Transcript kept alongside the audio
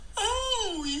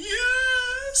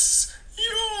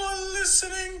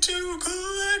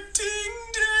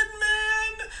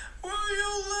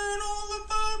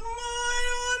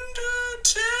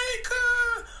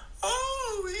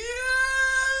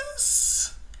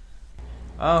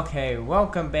Okay,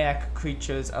 welcome back,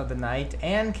 creatures of the night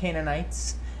and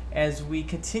Canaanites, as we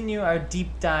continue our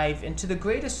deep dive into the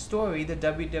greatest story the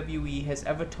WWE has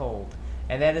ever told,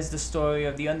 and that is the story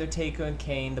of The Undertaker and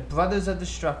Kane, the Brothers of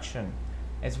Destruction,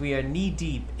 as we are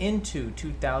knee-deep into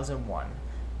 2001.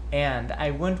 And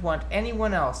I wouldn't want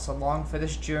anyone else along for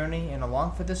this journey and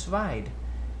along for this ride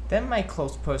than my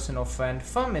close personal friend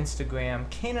from Instagram,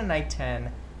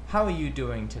 Kanenite10. How are you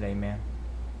doing today, man?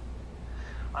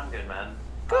 I'm good, man.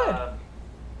 Good.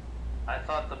 I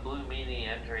thought the Blue Meanie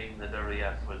entering the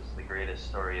WWF was the greatest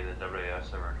story the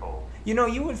WWF's ever told. You know,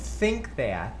 you would think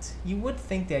that.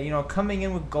 Coming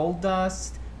in with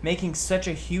Goldust, making such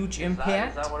a huge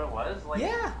impact. Is that what it was?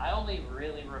 Yeah. I only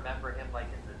really remember him in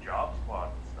the Job Squad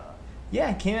and stuff.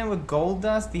 Yeah, he came in with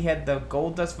Goldust. He had the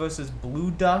Goldust versus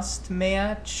Blue Dust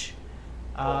match.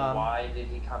 Well, why did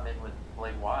he come in with,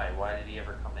 why? Why did he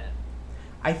ever come in?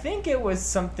 I think it was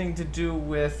something to do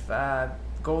with,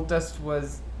 Goldust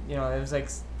was, it was like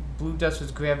Blue Dust was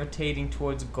gravitating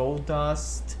towards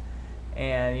Goldust,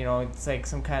 and, it's like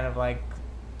some kind of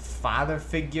father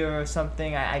figure or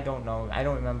something. I don't know. I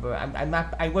don't remember.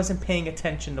 I wasn't paying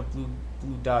attention to Blue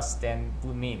Dust and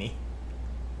Blue Meanie.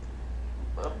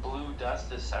 But Blue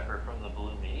Dust is separate from the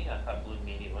Blue Meanie? I thought Blue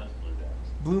Meanie was Blue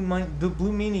Dust. The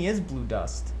Blue Meanie is Blue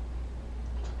Dust.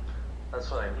 That's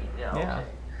what I mean. Yeah. Okay.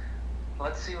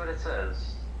 Let's see what it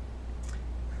says.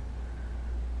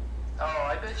 Oh,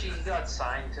 I bet you he got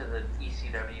signed to the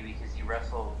ECW because he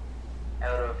wrestled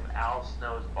out of Al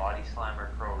Snow's Body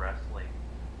Slammer Pro Wrestling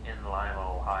in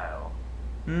Lima, Ohio.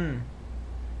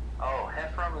 Oh,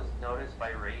 Heffron was noticed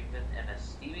by Raven and a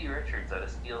Stevie Richards at a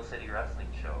Steel City Wrestling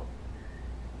show.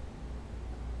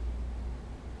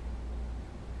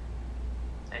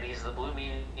 And he's the Blue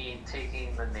Meanie,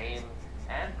 taking the name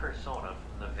and persona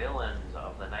from the villains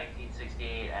of the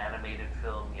 1968 animated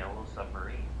film Yellow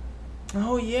Submarine.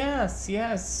 Oh, yes.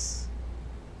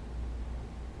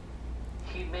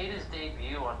 He made his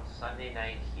debut on Sunday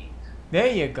Night Heat. There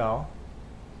you go.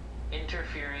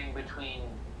 Interfering between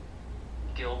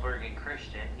Gilbert and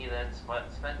Christian, he then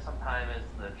spent some time as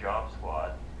the Job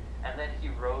Squad, and then he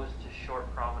rose to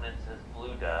short prominence as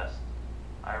Blue Dust,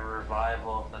 a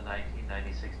revival of the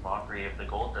 1996 mockery of the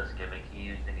Goldust gimmick he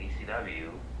used in ECW,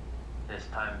 this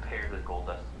time paired with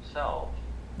Goldust himself.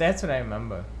 That's what I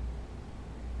remember.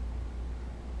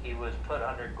 He was put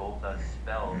under Goldust's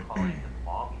spell, calling him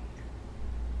Mommy,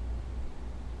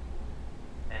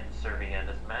 and serving as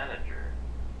his manager.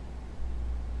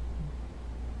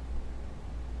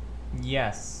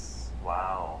 Yes.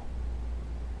 Wow.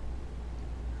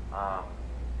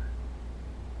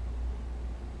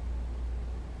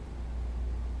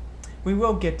 We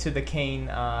will get to the Kane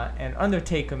and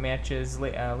Undertaker matches,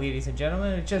 ladies and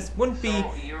gentlemen. It just wouldn't be...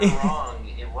 So, you're wrong.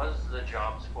 It was the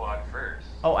Job Squad first.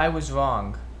 Oh, I was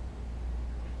wrong.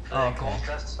 The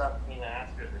Goldust stuff came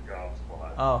after the Job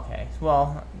Squad. Okay.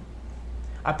 Well,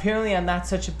 apparently I'm not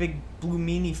such a big Blue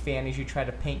Meanie fan as you try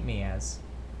to paint me as.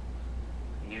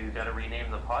 You gotta rename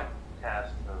the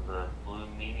podcast of the Blue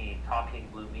Meanie, Talking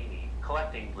Blue Meanie,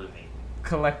 Collecting Blue Meanie.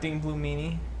 Collecting Blue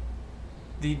Meanie?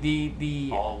 The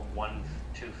all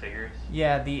 2 figures?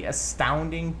 Yeah, the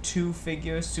astounding 2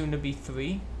 figures, soon to be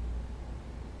 3.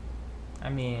 I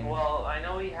mean... Well, I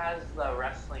know he has the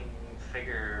wrestling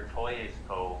figure, Toys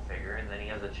Co. figure, and then he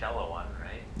has a cello one,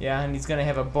 right? Yeah, and he's gonna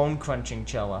have a bone-crunching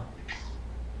cello.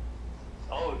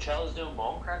 Oh, cello's doing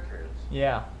bone crunchers?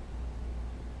 Yeah.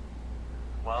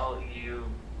 Well, you're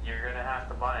gonna have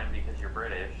to buy him because you're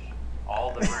British.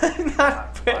 All the British people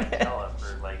have to buy cello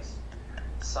for,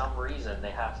 some reason they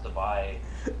have to buy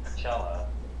cello.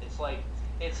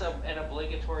 It's an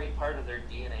obligatory part of their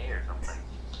DNA or something.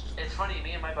 It's funny,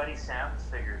 me and my buddy Sam's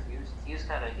figures,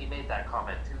 he made that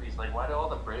comment too. He's like, why do all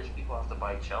the British people have to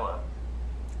buy cello?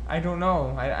 I don't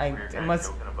know. Joking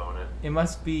about it. It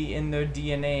must be in their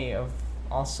DNA of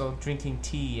also drinking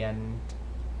tea and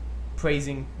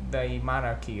praising the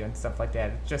monarchy and stuff like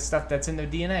that. It's just stuff that's in their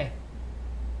DNA.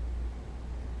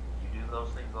 You do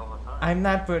those things all the time. I'm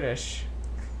not British.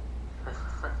 You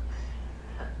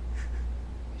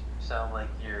sound like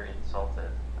you're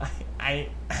insulted. I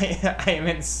am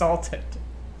insulted.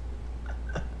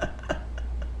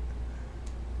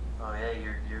 Oh yeah,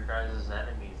 your guys'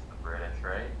 enemies, the British,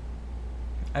 right?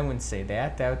 I wouldn't say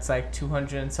that. That was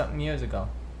 200 and something years ago.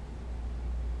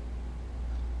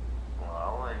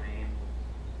 Well, I mean,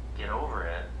 get over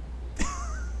it.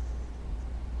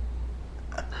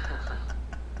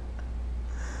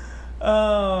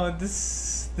 Oh,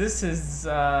 this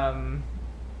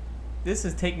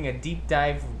is taking a deep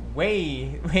dive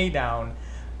way down.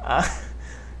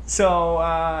 So,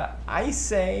 I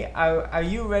say, are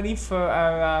you ready for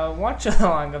our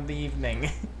watch-along of the evening?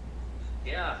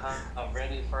 Yeah, I'm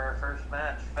ready for our first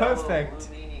match. Perfect. Fellow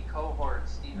Blue Meanie cohort,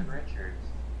 Steven Richards.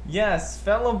 Yes,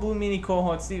 fellow Blue Meanie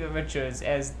cohort Steven Richards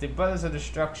as the Brothers of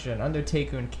Destruction,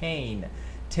 Undertaker and Kane,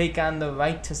 take on the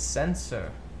Right to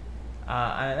Censor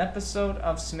on an episode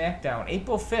of SmackDown,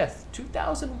 April 5th,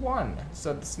 2001.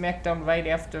 So the SmackDown right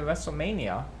after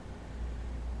WrestleMania.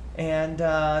 And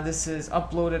this is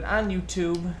uploaded on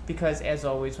YouTube because, as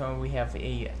always, when we have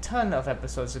a ton of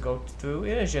episodes to go through,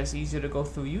 it is just easier to go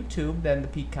through YouTube than the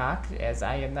Peacock, as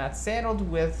I am not saddled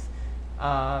with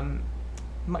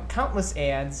countless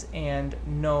ads and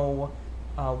no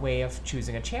way of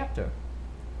choosing a chapter.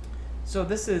 So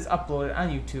this is uploaded on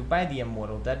YouTube by the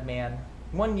Immortal Deadman.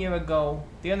 1 year ago,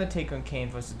 The Undertaker and Kane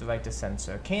versus the Right to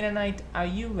Censor. Kanenite, are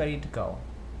you ready to go?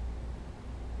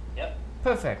 Yep.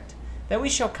 Perfect. Then we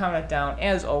shall count it down,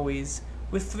 as always,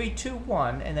 with 3, 2,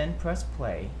 1, and then press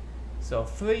play. So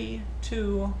 3,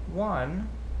 2, 1,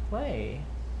 play.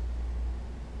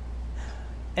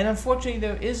 And unfortunately,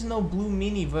 there is no Blue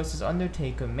Meanie versus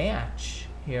Undertaker match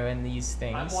here in these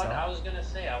things. I was gonna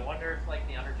say, I wonder if like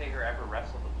the Undertaker ever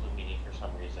wrestled the Blue Meanie for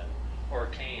some reason, or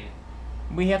Kane.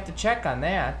 We have to check on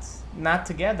that. Not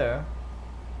together.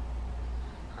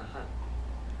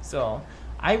 So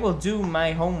I will do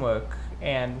my homework,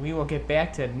 and we will get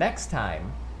back to it next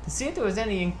time to see if there was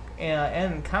any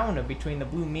encounter between the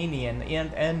Blue Meanie and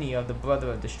any of the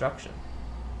Brother of Destruction.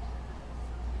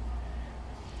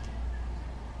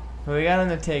 So we got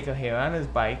Undertaker here on his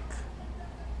bike,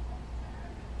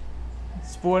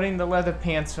 sporting the leather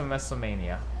pants from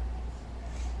WrestleMania.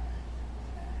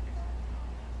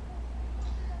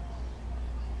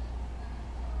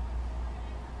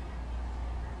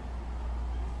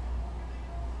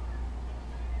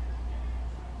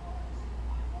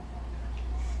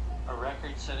 A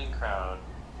record-setting crowd.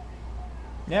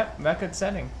 Yep, record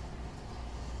setting.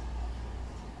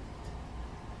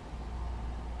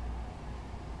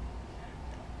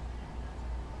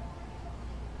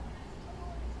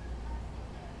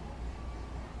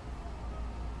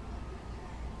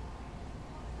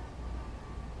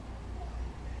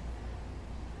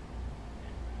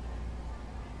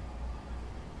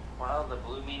 Well, the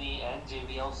Blue Meanie and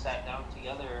JBL sat down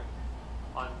together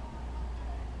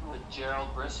with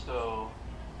Gerald Briscoe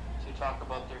to talk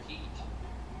about their heat.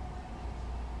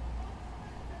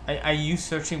 Are you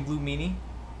searching Blue Meanie?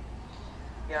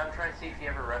 Yeah, I'm trying to see if he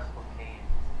ever wrestled Kane.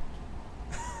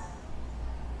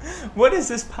 What does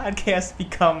this podcast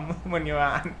become when you're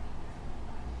on?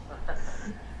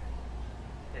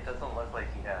 It doesn't look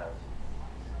like he has.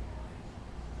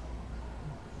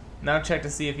 Now check to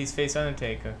see if he's faced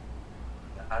Undertaker.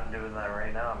 I'm doing that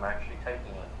right now. I'm actually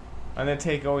typing it.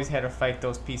 Undertaker always had to fight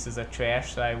those pieces of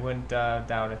trash, so I wouldn't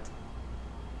doubt it.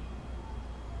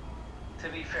 To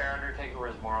be fair, Undertaker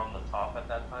was more on the top at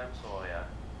that time, so yeah.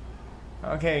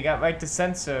 Okay, you got Right to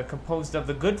Censor, composed of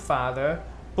the Good Father,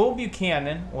 Bull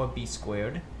Buchanan, or B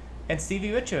Squared, and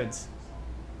Stevie Richards.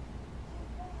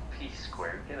 P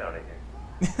squared, get out of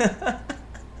here.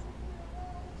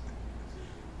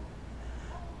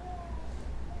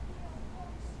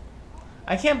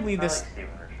 I can't believe I this. like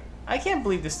Steven Richards. I can't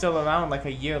believe they're still around like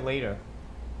a year later.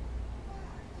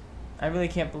 I really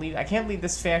can't believe. I can't believe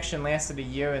this faction lasted a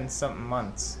year and something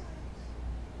months.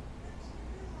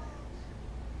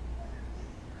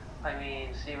 I mean,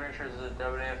 Steven Richards is a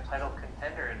WWF title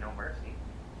contender in No Mercy.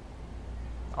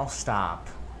 Oh, stop.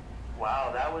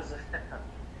 Wow, that was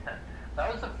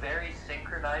that was a very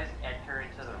synchronized enter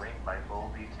into the ring by Bull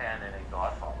Buchanan and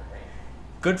Godfather,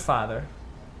 right? Good Father.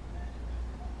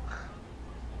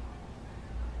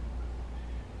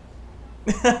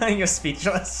 You're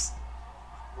speechless.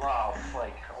 Wow,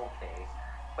 like, okay.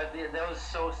 But that was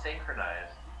so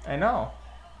synchronized. I know.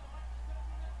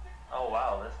 Oh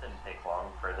wow, this didn't take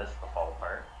long for this to fall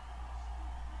apart.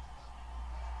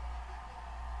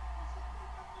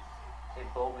 Hey,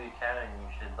 Bull Buchanan, you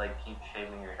should, like, keep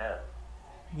shaving your head.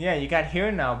 Yeah, you got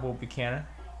here now, Bull Buchanan.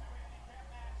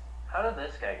 How did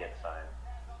this guy get signed?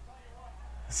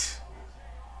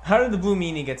 How did the Blue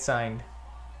Meanie get signed?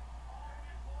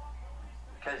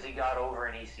 Because he got over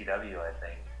in ECW, I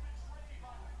think.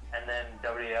 And then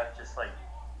WWF just, like,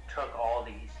 took all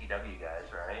the ECW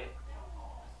guys, right?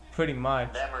 Pretty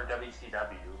much. Them or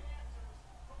WCW.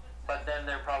 But then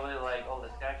they're probably like, oh,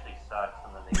 this guy actually sucks,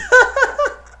 and then they...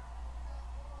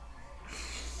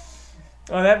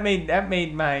 Oh, that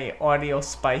made my audio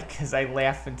spike as I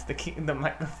laugh into the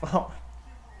microphone.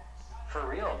 For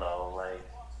real, though, like...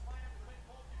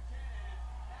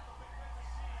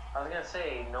 I was gonna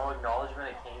say, no acknowledgement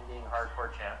of Kane being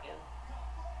hardcore champion.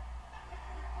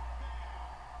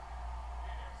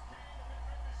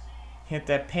 Hit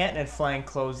that patented flying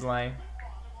clothesline.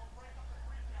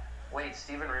 Wait,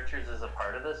 Steven Richards is a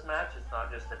part of this match? It's not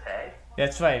just a tag?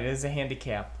 That's right, it is a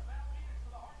handicap.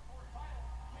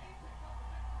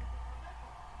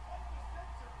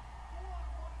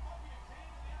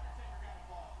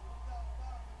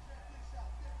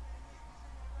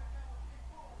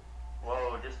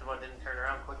 Whoa, just about didn't turn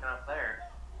around quick enough there.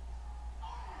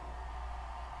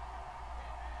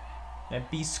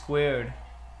 That B squared.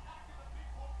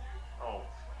 Oh.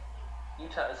 You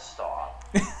stop.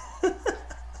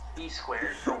 B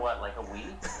squared for what, like a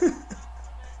week?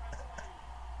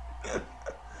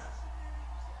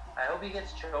 I hope he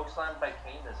gets chokeslammed by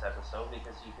Kane this episode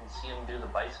because you can see him do the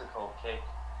bicycle kick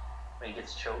when he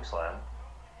gets chokeslammed.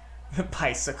 The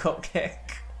bicycle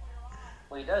kick.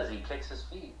 Well, he does. He kicks his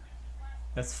feet.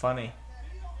 That's funny.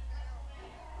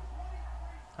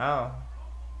 Oh.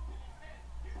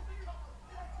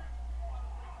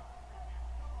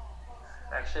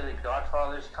 Actually, the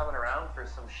Godfather's coming around for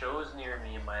some shows near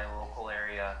me in my local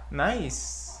area.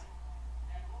 Nice.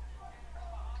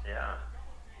 Yeah.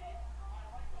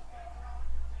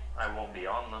 I won't be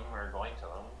on them or going to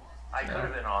them. I could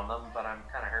have been on them, but I'm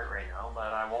kind of hurt right now.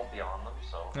 But I won't be on them,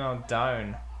 so. Oh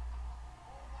darn.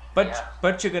 But Yeah.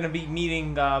 but you're gonna be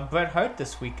meeting Bret Hart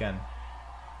this weekend.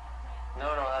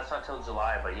 No, that's not till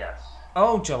July, but yes.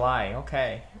 Oh, July.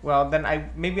 Okay. Well,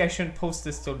 then maybe I shouldn't post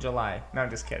this till July. No, I'm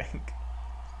just kidding.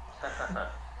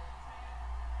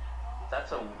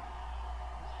 That's a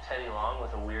Teddy Long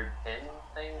with a weird pin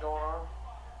thing going on.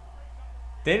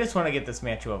 They just want to get this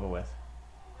match over with.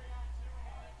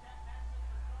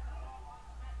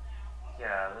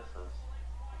 Yeah, this is.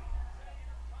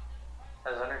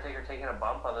 Has Undertaker taken a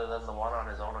bump other than the one on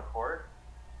his own accord?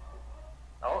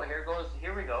 Oh, here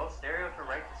we go. Stereo to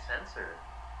right to censor.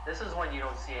 This is one you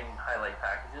don't see in highlight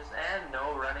packages, and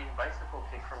no running bicycle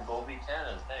kick from Bo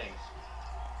Buchanan. Thanks.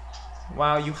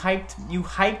 Wow, you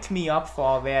hyped me up for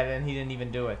all that, and he didn't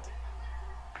even do it.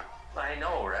 I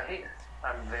know, right?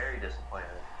 I'm very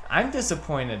disappointed. I'm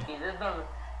disappointed. He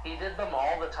did them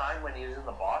all the time when he was in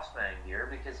the Bossman gear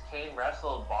because Kane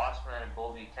wrestled Bossman and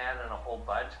Bull Buchanan a whole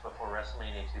bunch before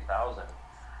WrestleMania 2000.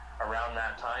 Around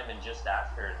that time and just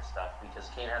after and stuff because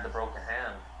Kane had the broken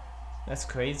hand. That's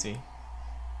crazy.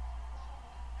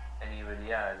 And he would,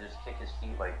 just kick his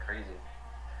feet like crazy.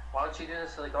 Why don't you do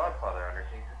this to the Godfather,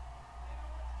 Undertaker?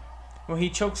 Well,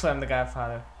 he chokeslammed the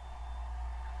Godfather.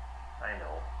 I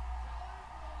know.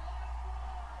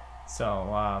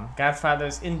 So,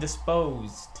 Godfather's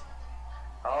indisposed.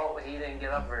 Oh, he didn't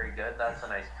get up very good. That's a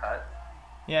nice cut.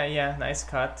 Yeah, nice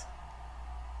cut.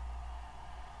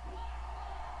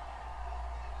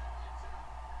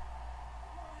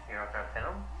 You're not gonna pin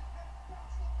him?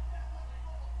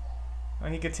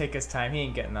 Well, he could take his time. He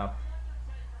ain't getting up.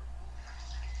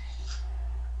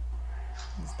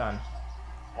 He's done.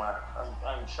 Wow,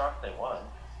 I'm shocked they won.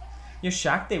 You're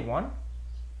shocked they won?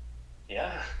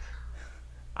 Yeah.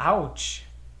 Ouch.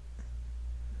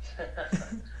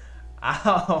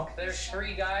 Ouch. There's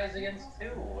 3 guys against 2.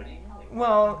 What do you mean?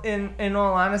 Well, in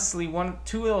all honesty,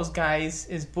 two of those guys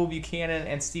is Bull Buchanan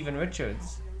and Steven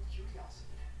Richards.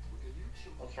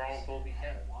 What's wrong with Bull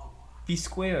Buchanan? B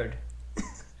squared.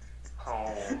 Oh,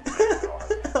 my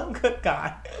God. Oh, good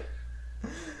God.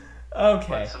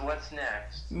 Okay. What's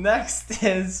next? Next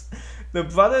is the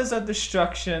Brothers of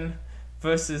Destruction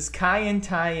versus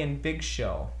Kanenite and Big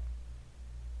Show.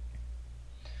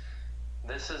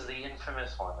 This is the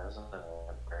infamous one, isn't it?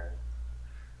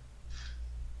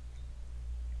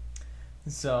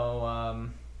 So,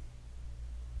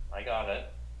 I got it.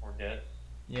 We're good.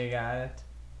 You got it?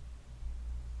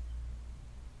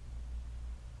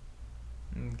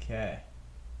 Okay.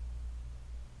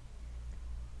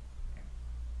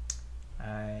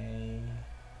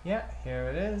 Here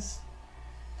it is.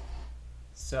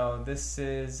 So this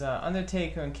is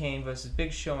Undertaker and Kane versus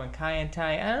Big Show and Kanenite,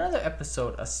 and another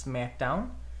episode of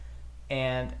SmackDown.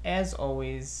 And as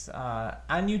always,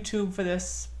 on YouTube for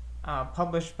this,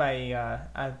 published by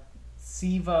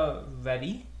Siva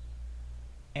Reddy.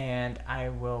 And I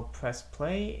will press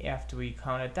play after we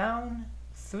count it down.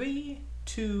 3,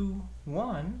 2,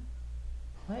 1,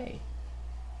 play.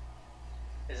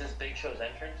 Is this Big Show's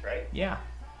entrance, right? Yeah.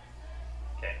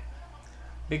 Okay.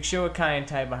 Big Show with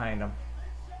Kanenite behind him.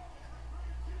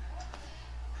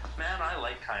 Man, I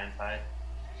like Kanenite.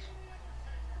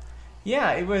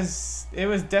 Yeah, it was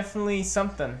definitely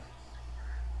something.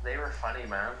 They were funny,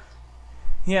 man.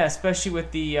 Yeah, especially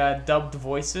with the dubbed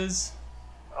voices.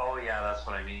 Oh yeah, that's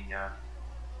what I mean. Yeah.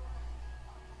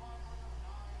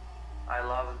 I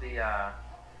love the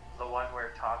one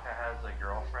where Taka has a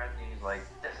girlfriend. And he's like,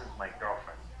 "This is my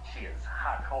girlfriend. She is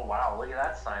hot. Oh wow, look at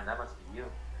that sign. That must be you.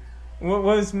 What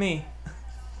was me?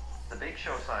 The Big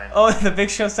Show sign. Oh, the Big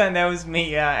Show sign. That was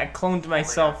me. Yeah, I cloned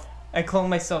myself. I cloned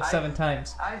myself 7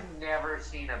 times. I've never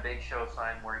seen a Big Show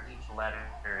sign where each letter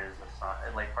is a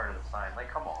sign, like part of the sign. Like,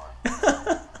 come on.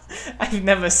 I've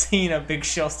never seen a Big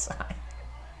Show sign.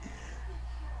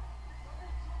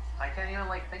 I can't even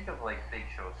like think of like Big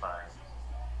Show signs.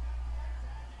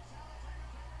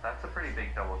 That's a pretty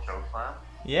big double choke slam.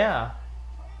 Yeah.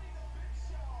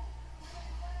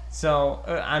 So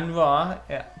on Raw,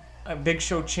 Big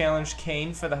Show challenged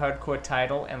Kane for the hardcore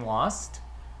title and lost,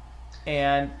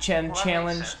 and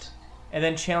challenged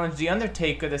The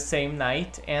Undertaker the same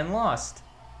night and lost.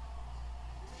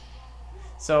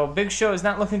 So Big Show is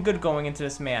not looking good going into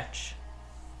this match.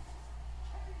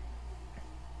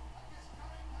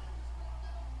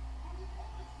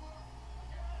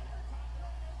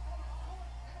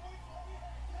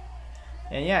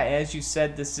 And yeah, as you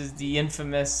said, this is the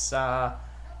infamous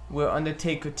where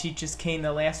Undertaker teaches Kane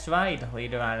the last ride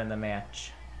later on in the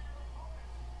match.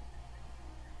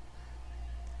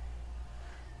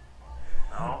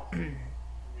 Oh,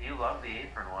 you love the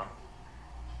apron one.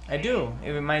 I do.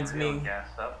 It reminds Real me.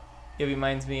 gassed up. It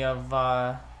reminds me of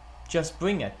Just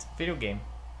Bring It video game.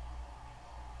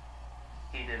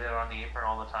 He did it on the apron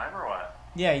all the time, or what?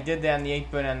 Yeah, he did that on the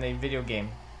apron on the video game.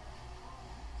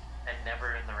 And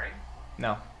never in the ring?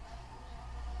 No.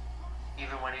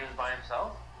 Even when he was by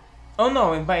himself? Oh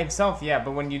no, and by himself, yeah.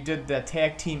 But when you did the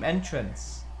tag team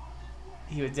entrance,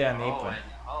 he was there on the apron.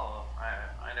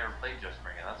 I never played Just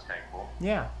Bring It. That's kind of cool.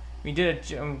 Yeah, we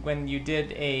did it when you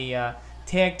did a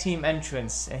tag team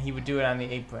entrance, and he would do it on the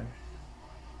apron.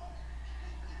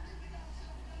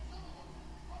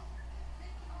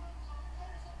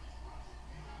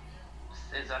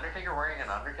 Is Undertaker wearing an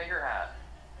Undertaker hat?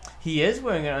 He is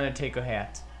wearing an Undertaker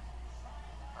hat.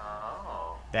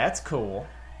 Oh. That's cool.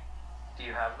 Do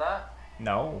you have that?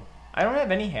 No, I don't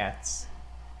have any hats.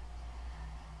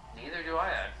 Neither do I,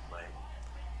 actually.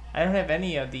 I don't have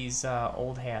any of these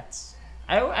old hats.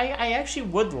 I actually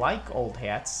would like old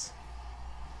hats.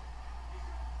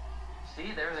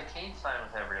 See, there's a Kane sign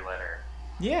with every letter.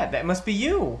 Yeah, that must be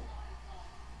you.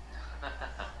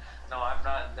 No, I'm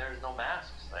not. There's no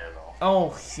masks there, though.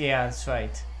 Oh, yeah, that's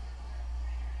right.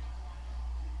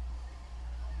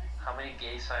 How many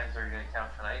gay signs are you going to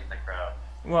count tonight in the crowd?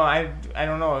 Well, I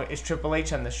don't know. Is Triple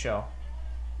H on the show?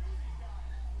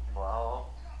 Well,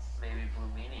 maybe Blue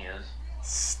Meanie is.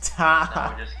 Stop.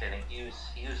 No, just kidding. He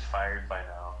was fired by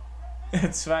now.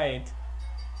 That's right.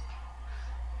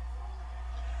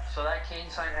 So that Kane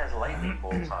sign has lightning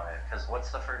bolts on it. Because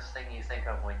what's the first thing you think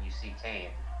of when you see Kane?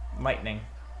 Lightning.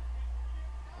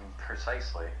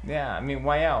 Precisely. Yeah, I mean,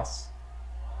 why else?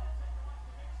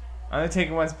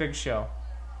 Undertaker wants Big Show.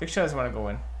 Big Show doesn't want to go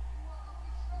in.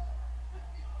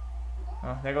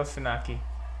 Oh, there goes Funaki.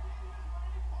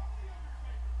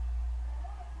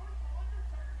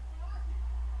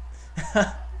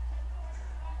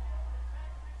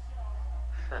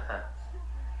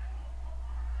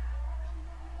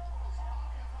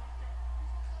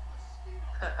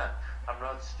 I'm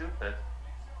not stupid.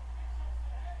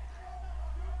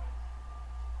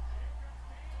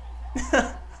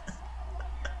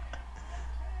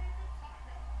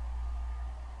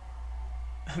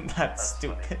 I'm not That's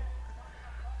stupid. funny.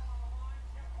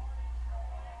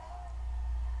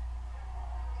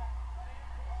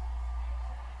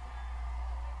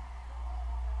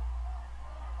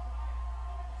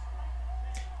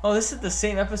 Oh, this is the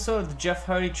same episode of the Jeff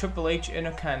Hardy Triple H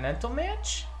Intercontinental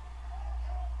match?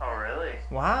 Oh, really?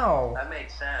 Wow. That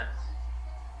makes sense.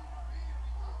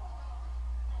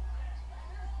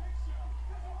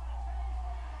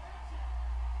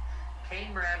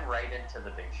 Kane ran right into the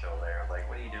Big Show there. Like,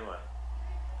 what are you doing?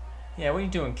 Yeah, what are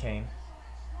you doing, Kane?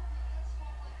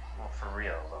 Well, for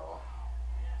real, though.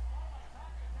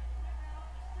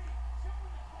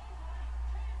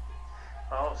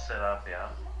 Oh, sit up, yeah.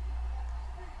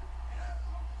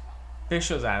 Big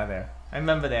Show's out of there. I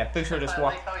remember that. Big Show just I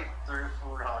walked. like how he threw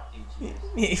Funaki,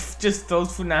 jeez. He just throws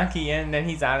Funaki in, and then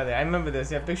he's out of there. I remember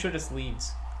this. Yeah, Big Show just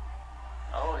leaves.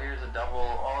 Oh, here's a double.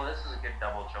 Oh, this is a good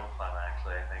double choke slam,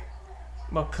 actually, I think.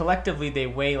 Well, collectively they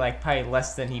weigh like probably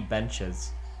less than he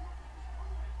benches.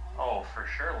 Oh, for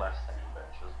sure less than he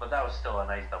benches. But that was still a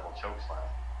nice double choke slam.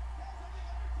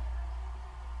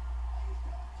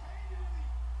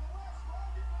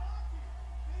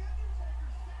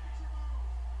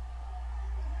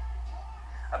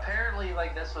 Apparently,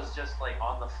 like, this was just, like,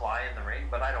 on the fly in the ring,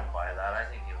 but I don't buy that. I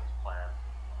think it was planned.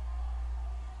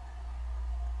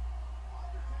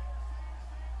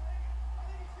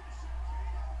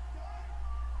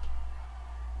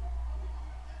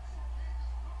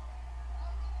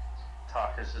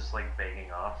 Taka's just like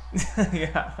begging off.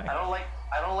 Yeah.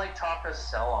 I don't like Taka's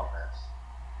sell on this.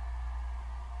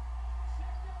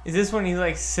 Is this when he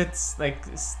like sits, like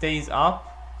stays up?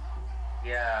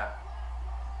 Yeah.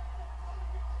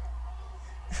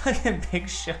 Fucking Big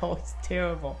Show is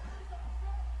terrible.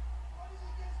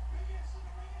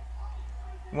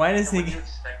 Why does What he? do you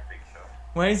expect, Big Show?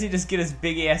 Why does he just get his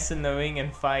big ass in the ring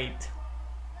and fight?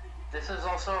 This is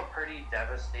also a pretty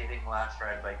devastating last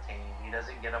ride by Kane. He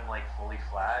doesn't get him like fully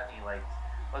flat. He like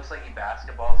looks like he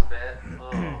basketballs a bit.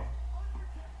 Ugh.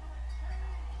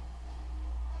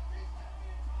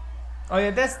 Oh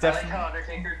yeah, that's I like definitely. how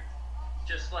Undertaker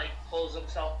just like pulls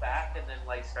himself back and then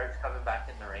like starts coming back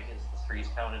in the ring as the three's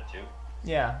counted too.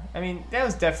 Yeah, I mean that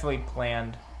was definitely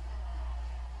planned.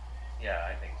 Yeah,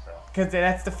 I think so. Because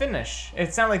that's the finish.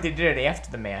 It's not like they did it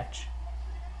after the match.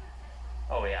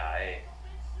 Oh yeah,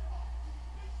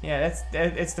 Yeah,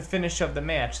 it's the finish of the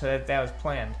match, so that was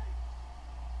planned.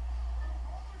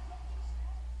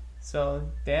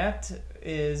 So that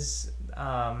is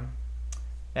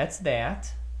that's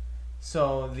that.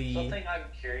 So the something I'm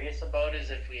curious about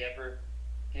is if we ever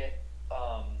get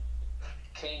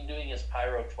Kane doing his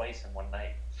pyro twice in one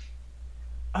night.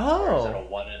 Or is it a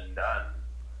one and done?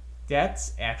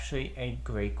 That's actually a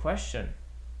great question.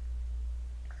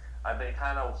 I've been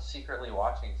kind of secretly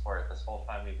watching for it this whole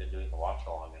time we've been doing the watch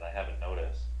along, and I haven't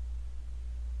noticed.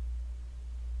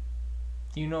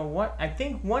 You know what? I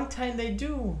think one time they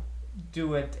do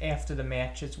it after the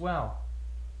match as well.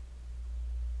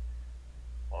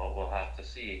 Well, we'll have to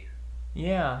see.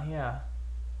 Yeah.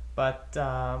 But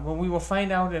well, we will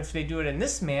find out if they do it in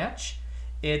this match.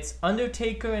 It's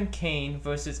Undertaker and Kane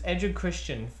versus Edge and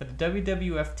Christian for the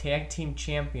WWF Tag Team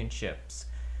Championships.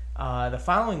 The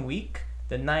following week,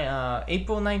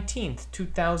 April 19th,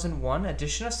 2001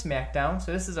 edition of SmackDown.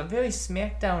 So this is a very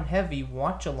SmackDown heavy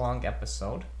watch-along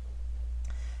episode.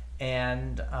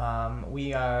 And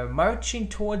we are marching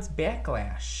towards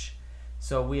Backlash.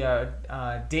 So we are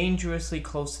dangerously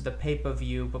close to the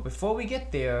pay-per-view. But before we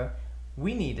get there,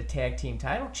 we need a tag team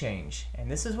title change.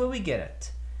 And this is where we get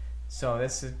it. So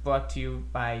this is brought to you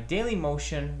by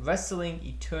Dailymotion Wrestling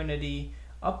Eternity,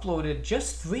 uploaded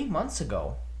just 3 months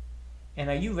ago. And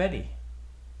are you ready?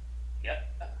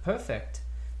 Yep. Perfect.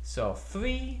 So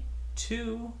 3,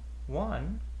 2,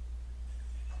 1,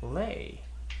 play.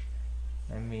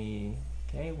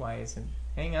 Okay, why isn't...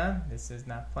 Hang on, this is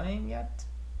not playing yet.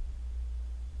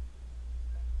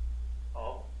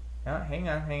 Oh. No, hang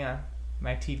on.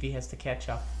 My TV has to catch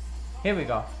up. Here we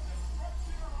go.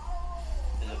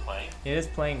 Is it playing? It is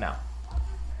playing now.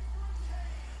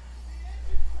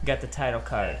 Got the title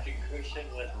card. Christian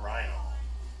with Rhino.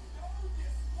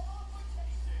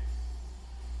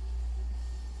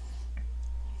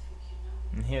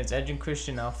 And here's Edge and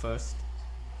Christian now first.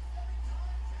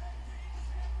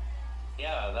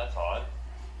 Yeah, that's odd.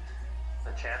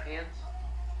 The champions?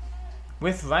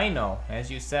 With Rhino,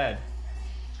 as you said.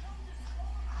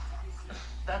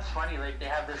 That's funny, like they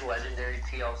have this legendary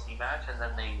TLC match and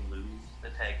then they lose the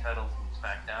tag titles from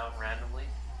SmackDown randomly.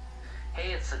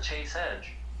 Hey, it's the Chase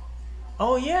Edge.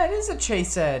 Oh yeah, it is a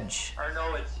Chase Edge. Or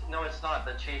no, it's not.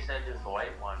 The Chase Edge is the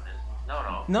white one.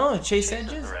 No. No, Chase Edge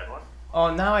is is the red one.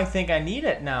 Oh, now I think I need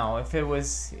it now. If he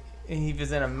was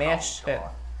in a match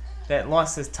that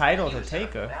lost his title to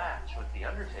Taker. Match with the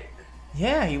Undertaker.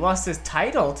 Yeah, he lost his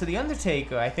title to the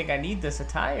Undertaker. I think I need this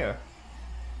attire.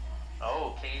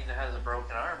 Oh, Kane has a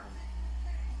broken arm.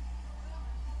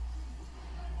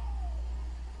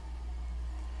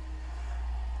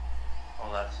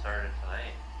 Well, that started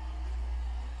tonight.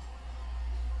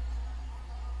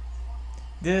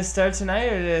 Did it start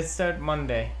tonight or did it start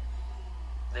Monday?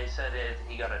 They said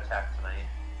he got attacked tonight.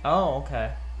 Oh,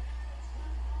 okay.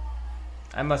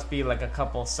 I must be like a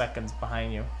couple seconds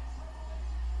behind you.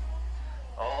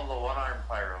 Oh, the one arm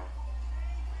pyro.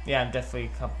 Yeah,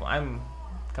 I'm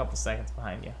a couple seconds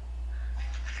behind you.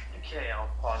 Okay, I'll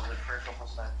pause it for a couple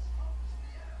seconds.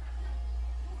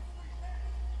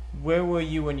 Where were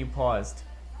you when you paused?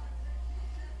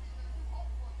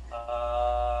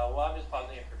 Well, I'm just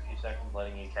pausing it for a few seconds,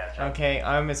 letting you catch up. Okay,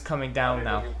 arm is coming down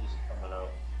now. Just coming out.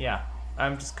 Yeah,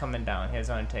 I'm just coming down. Here's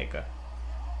Undertaker.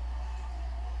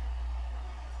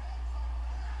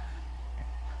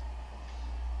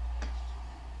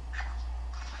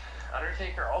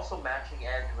 Undertaker also matching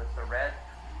Edge with the red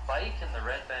bike and the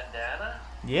red bandana.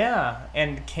 Yeah,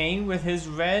 and Kane with his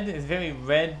red is very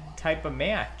red type of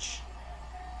match.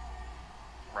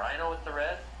 Rhino with the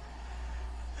red.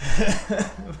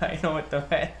 Rhino with the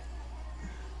red.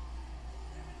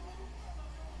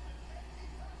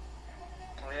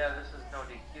 Oh yeah, this is no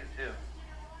DQ too.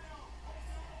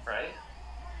 Right?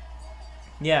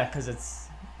 Yeah, because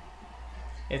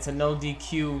it's a no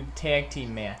DQ tag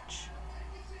team match.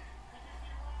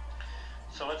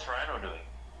 So what's Rhino doing?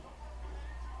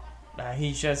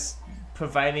 He's just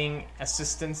providing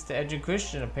assistance to Edge and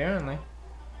Christian, apparently.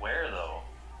 Where, though?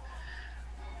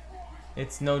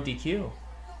 It's no DQ.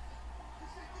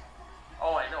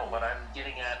 Oh, I know. What I'm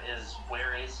getting at is,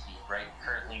 where is he right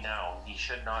currently now? He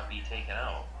should not be taken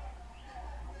out.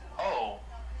 Oh,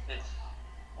 it's...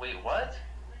 Wait, what?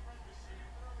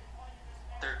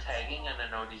 They're tagging in a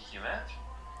no DQ match?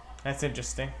 That's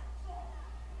interesting.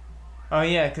 Oh,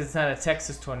 yeah, because it's not a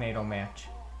Texas Tornado match.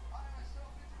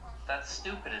 That's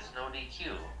stupid. It's no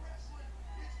DQ.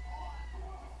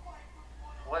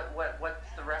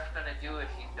 What's the ref gonna do if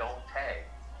you don't tag?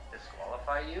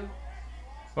 Disqualify you?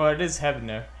 Well, it is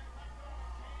Hebner.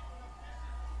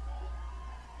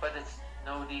 But it's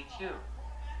no DQ.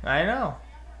 I know.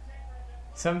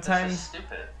 Sometimes... This is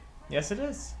stupid. Yes, it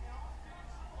is.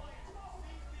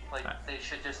 Like, they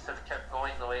should just have kept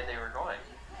going the way they were going.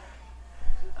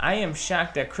 I am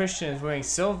shocked that Christian is wearing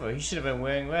silver. He should have been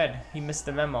wearing red. He missed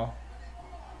the memo.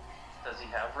 Does he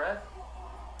have red?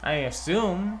 I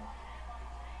assume.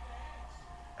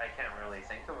 I can't really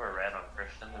think of a red on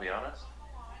Christian, to be honest.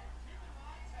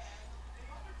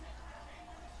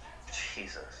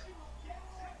 Jesus.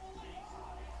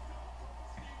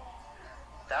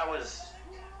 That was...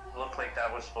 Looked like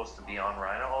that was supposed to be on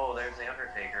Rhino. Oh, there's the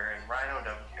Undertaker, and Rhino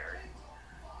don't care.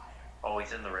 Oh,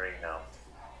 he's in the ring now.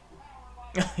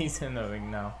 He's in the ring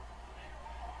now.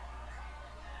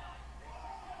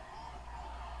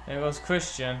 There goes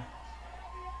Christian.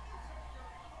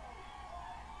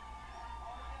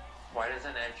 Why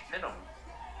doesn't Edge pin him?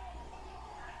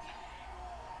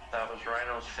 That was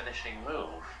Rhino's finishing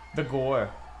move. The gore.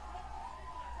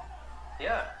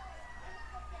 Yeah.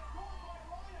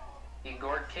 He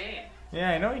gored Kane. Yeah,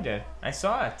 I know he did. I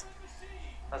saw it.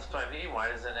 That's what I mean. Why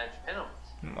doesn't Edge pin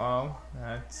him? Well,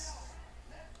 that's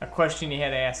a question you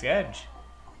had to ask Edge.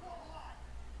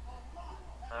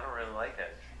 I don't really like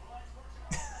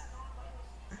Edge.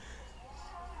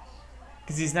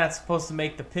 Because he's not supposed to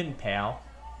make the pin, pal.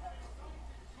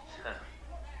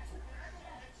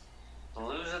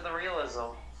 Losing the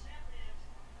realism.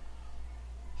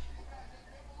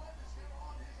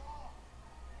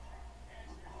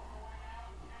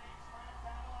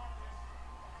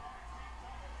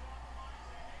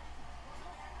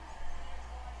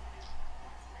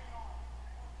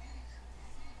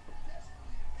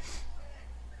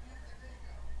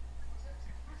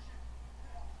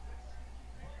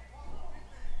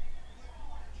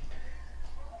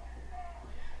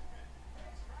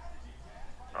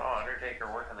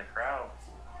 Undertaker working the crowd.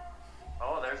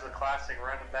 Oh, there's the classic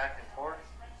running back and forth.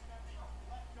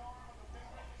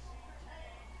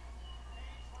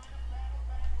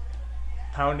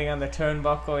 Pounding on the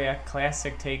turnbuckle, yeah,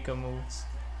 classic Taker moves.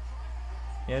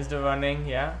 Here's the running,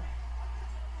 yeah.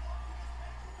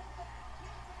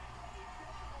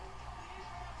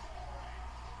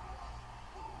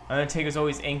 Undertaker's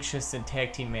always anxious in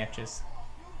tag team matches.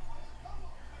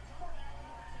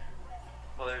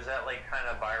 Well, there's that like kind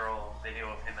of viral video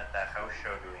of him at that house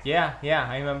show doing. Yeah,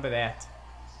 I remember that.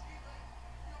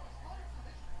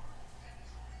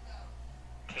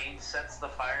 Kane sets the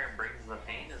fire and brings the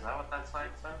pain. Is that what that sign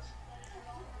says?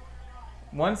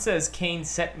 One says Kane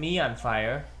set me on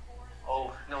fire.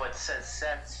 Oh no, it says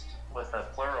sets with a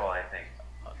plural, I think.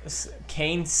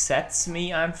 Kane sets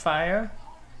me on fire?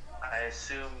 I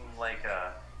assume like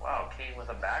a Kane with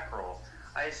a back roll.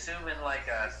 I assume in like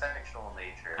a sexual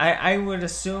nature. I would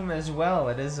assume as well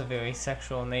it is a very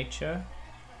sexual nature.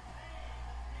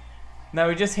 Now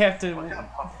we just have to...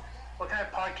 What kind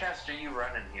of podcast are you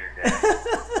running here, Dad?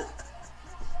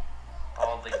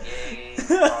 All the gay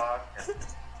talk.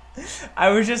 I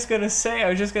was just gonna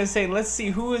say, let's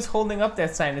see who is holding up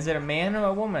that sign. Is it a man or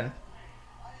a woman?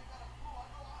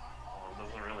 Well, it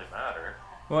doesn't really matter.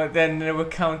 Well, then it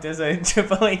would count as a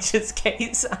Triple H's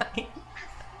gay sign.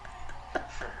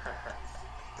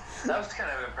 That was kind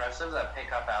of impressive, that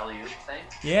pick-up alley-oop thing.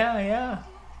 Yeah.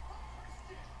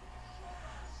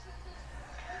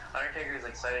 Undertaker's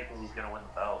excited because he's going to win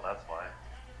the belt, that's why.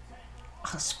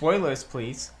 Spoilers,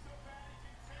 please.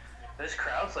 This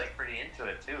crowd's like pretty into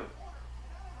it, too.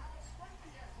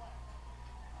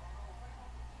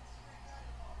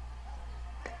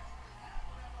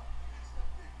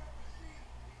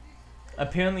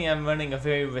 Apparently I'm running a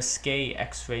very risque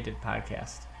X-rated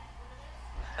podcast.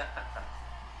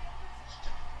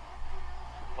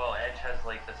 Well, Edge has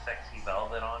like the sexy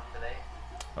velvet on today.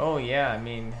 Oh yeah, I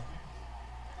mean...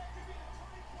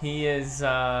 He is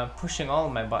pushing all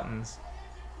of my buttons.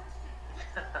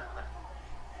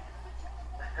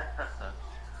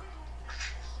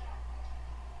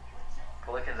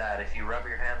 at that. If you rub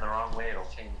your hand the wrong way, it'll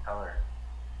change color.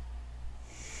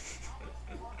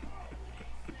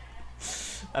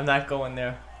 I'm not going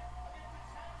there.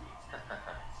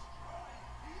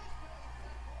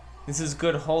 This is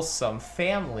good, wholesome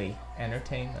family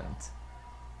entertainment.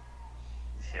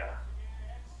 Yeah.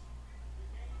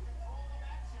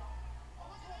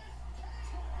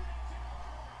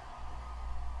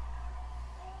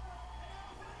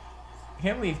 I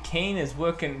can't believe Kane is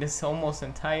working this almost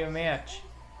entire match.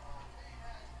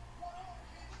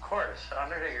 Of course,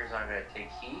 Undertaker's not going to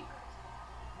take heat.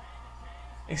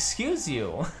 Excuse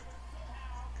you.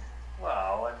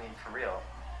 Well, I mean, for real.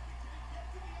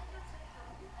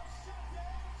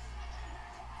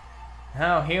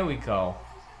 Now, here we go.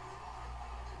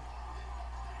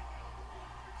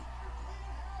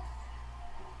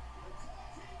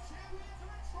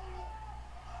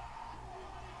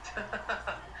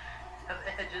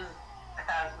 Edge's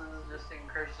ass is just in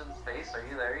Christian's face. Are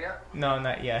you there yet? No,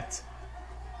 not yet.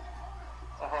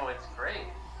 Oh, it's great.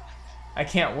 I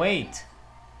can't wait.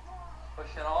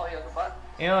 Pushing all the other buttons.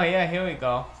 Oh, yeah, here we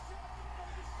go.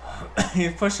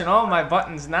 He's pushing all my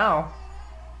buttons now.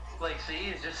 Like, see,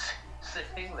 he's just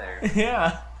sitting there.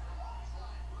 Yeah.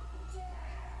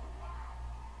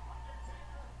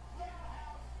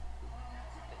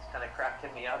 It's kind of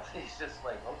cracking me up. He's just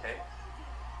like, okay.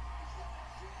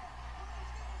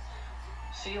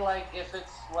 See, like, if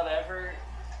it's whatever,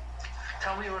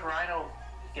 tell me when Rhino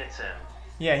gets in.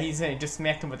 Yeah, he just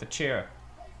smacked him with a chair.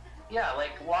 Yeah,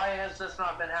 like, why has this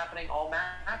not been happening all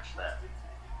match then?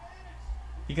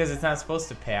 Because it's not supposed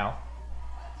to, pal.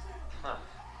 Huh.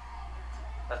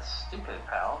 That's stupid,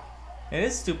 pal. It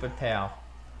is stupid, pal.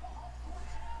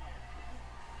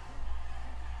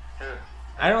 Dude.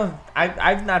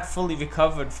 I've not fully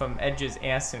recovered from Edge's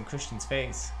ass in Christian's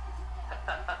face.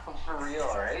 For real,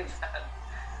 right?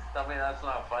 Tell me that's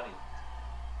not funny.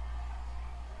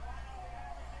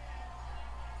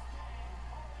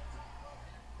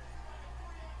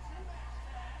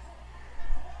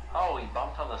 Oh, he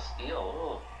bumped on the steel.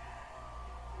 Ooh.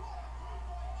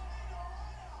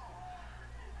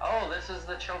 Oh, this is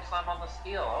the chokeslam on the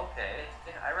steel. Okay.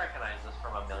 I recognize this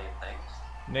from a million things.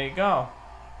 There you go.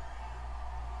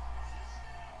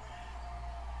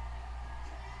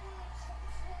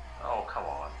 Oh, come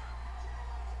on.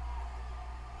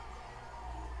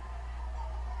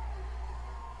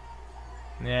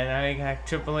 Yeah, now you got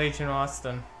Triple H and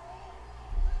Austin.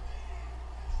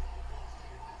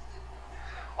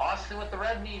 Austin with the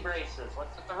red knee braces.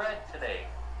 What's with the red today?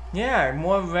 Yeah,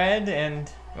 more red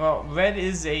and... Well, red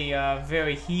is a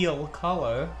very heel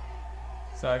color.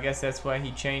 So I guess that's why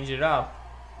he changed it up.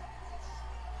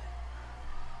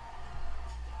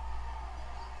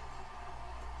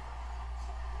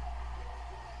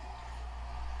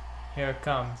 Here it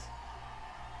comes.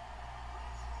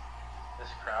 This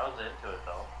crowd's into it,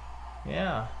 though.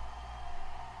 Yeah.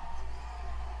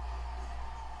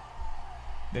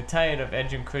 They're tired of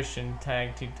Edge and Christian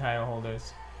tag team title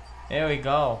holders. There we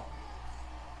go.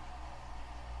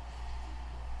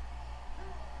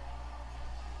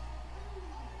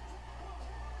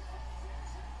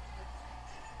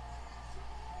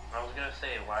 I was gonna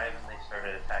say, why haven't they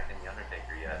started attacking the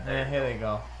Undertaker yet? Yeah, here they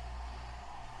go.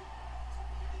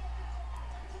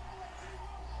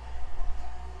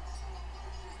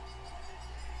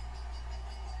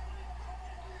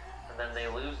 And then they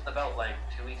lose the belt like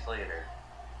 2 weeks later.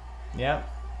 Yep.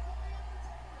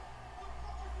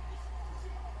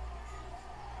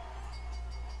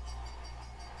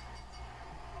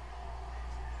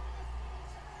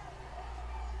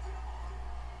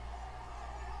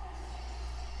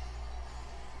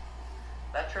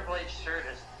 That Triple H shirt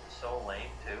is so lame,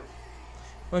 too.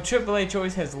 Well, Triple H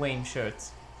always has lame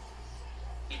shirts.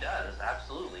 He does,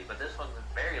 absolutely, but this one's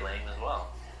very lame as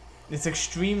well. It's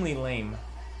extremely lame.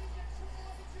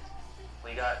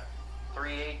 We got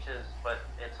 3 H's, but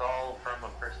it's all from a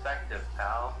perspective,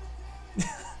 pal.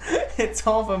 It's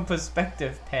all from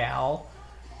perspective, pal.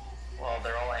 Well,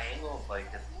 they're all angled, like,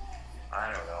 it's,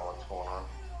 I don't know what's going on.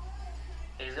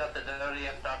 He's got the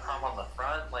WWF.com on the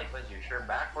front, like, was your shirt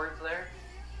backwards there?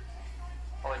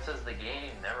 Oh, it says the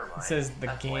game, never mind. It says the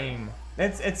That's game. lame.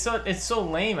 It's so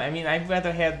lame. I mean, I'd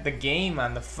rather have the game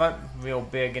on the front real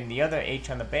big and the other H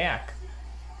on the back.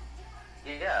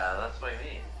 Yeah, that's what I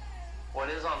mean. What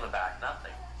is on the back?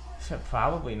 Nothing.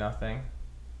 Probably nothing.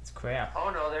 It's crap.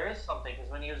 Oh no, there is something,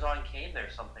 because when he was on Kane,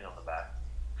 there's something on the back.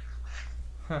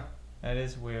 Huh. That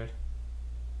is weird.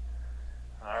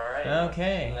 Alright.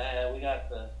 Okay. We got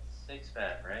the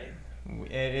 6-man, right?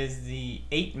 It is the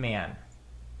 8-man.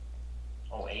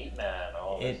 Oh, 8-man.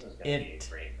 Oh, this is gonna be a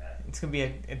great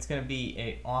match. It's gonna be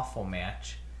a awful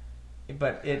match.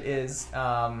 but it is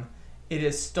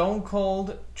Stone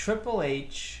Cold, Triple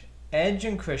H, Edge,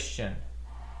 and Christian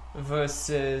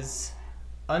versus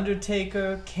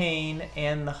Undertaker, Kane,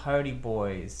 and the Hardy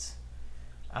Boys.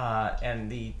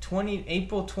 And the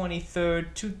April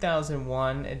 23rd,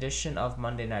 2001 edition of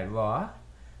Monday Night Raw.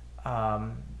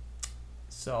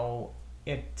 So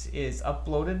it is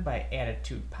uploaded by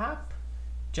Attitude Pop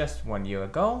just 1 year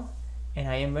ago, and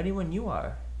I am ready when you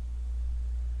are.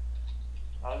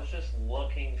 I was just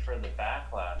looking for the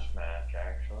Backlash match,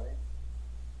 actually.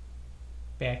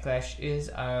 Backlash is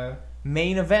our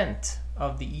main event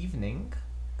of the evening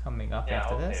coming up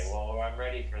after this. Okay, well, I'm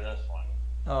ready for this one.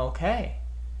 Okay.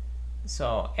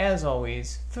 So, as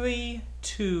always, 3,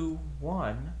 2,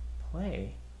 1,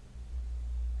 play.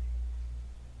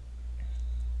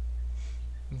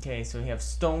 Okay, so we have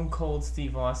Stone Cold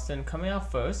Steve Austin coming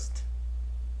out first.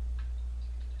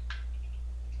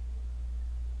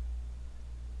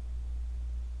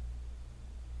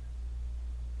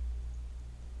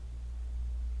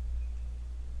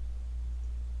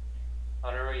 I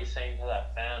wonder what he's saying to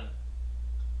that fan.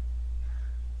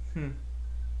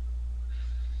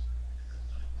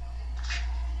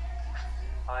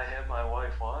 I am my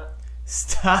wife, what?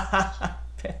 Stop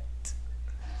it.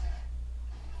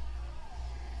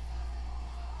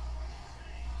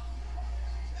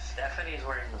 Stephanie's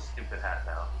wearing the stupid hat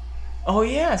now. Oh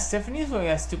yeah, Stephanie's wearing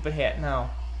that stupid hat now.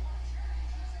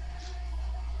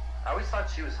 I always thought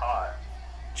she was hot.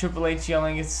 Triple H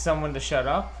yelling at someone to shut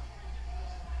up.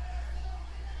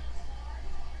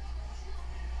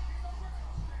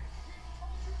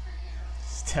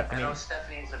 Stephanie. I know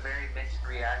Stephanie's a very mixed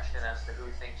reaction as to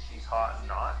who thinks she's hot and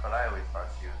not, but I always thought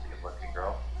she was a good-looking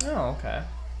girl. Oh, okay.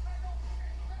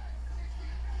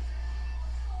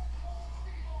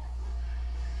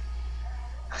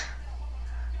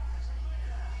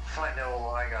 Find out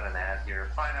what I got an ad here.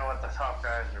 Find out what the top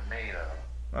guys are made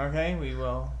of. Okay, we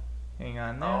will hang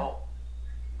on there. Oh,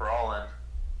 brawling.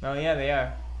 Oh yeah, they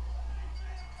are.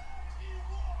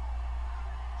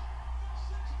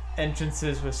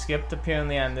 Entrances were skipped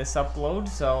apparently on this upload,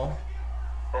 so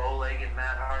Bowleg and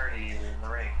Matt Hardy is in the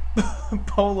ring.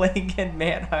 Bowleg and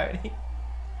Matt Hardy.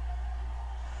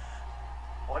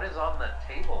 What is on the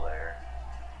table there?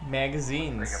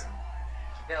 Magazines.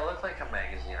 Yeah, it looked like a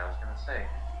magazine, I was gonna say.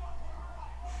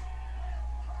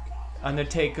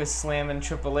 Undertaker slamming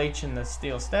Triple H in the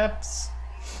steel steps.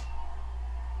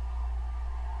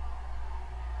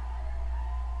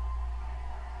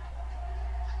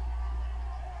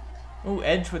 Ooh,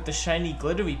 Edge with the shiny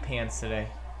glittery pants today.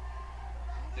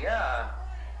 Yeah.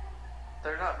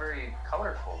 They're not very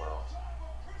colorful though.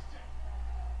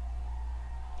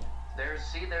 There's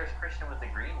Christian with the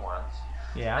green ones.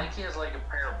 Yeah. I think he has like a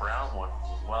pair of brown ones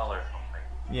as well or something.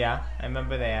 Yeah, I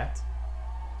remember that.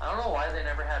 I don't know why they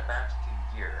never had matching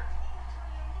gear.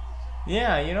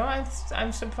 Yeah, you know,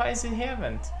 I'm surprised they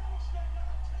haven't.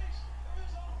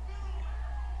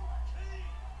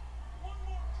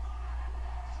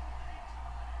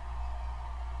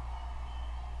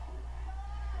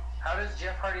 How does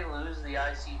Jeff Hardy lose the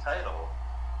IC title?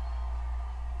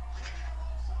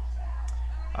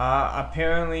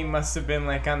 Apparently must have been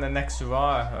like on the next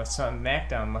Raw or something.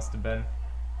 SmackDown must have been.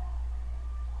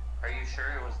 Are you sure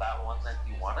it was that one that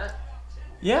he won it?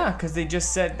 Yeah, because they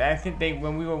just said, I think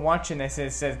when we were watching this,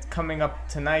 it said coming up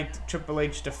tonight, Triple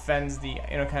H defends the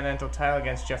Intercontinental title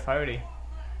against Jeff Hardy.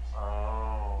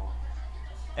 Oh.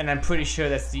 And I'm pretty sure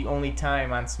that's the only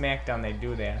time on SmackDown they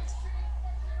do that.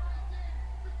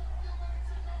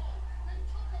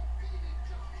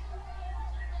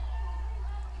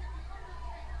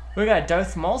 We got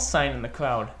Darth Maul sign in the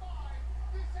crowd.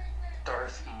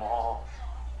 Darth Maul.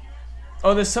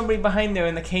 Oh, there's somebody behind there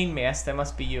in the Kane mask. That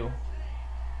must be you.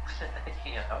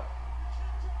 Yeah.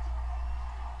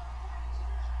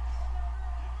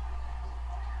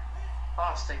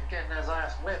 Austin getting his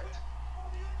ass whipped.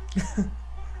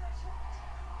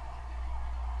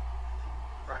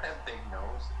 Right, big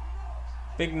nose.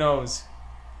 Big nose.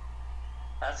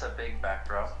 That's a big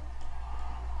backdrop.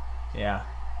 Yeah.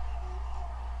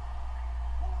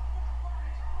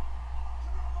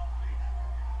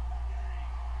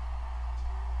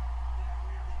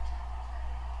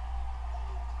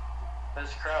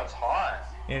 This crowd's hot.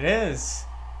 It is.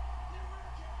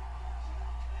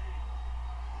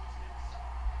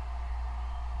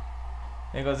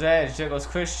 There goes Edge. There goes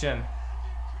Christian.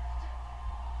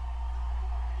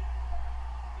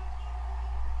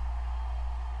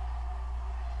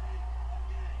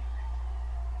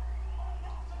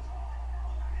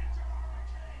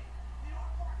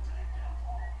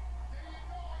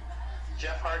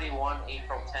 Jeff Hardy won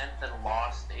April 10th and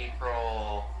lost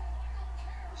April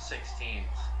 16th.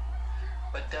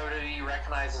 But WWE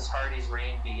recognizes Hardy's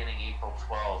reign beginning April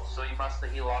 12th, so he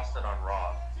lost it on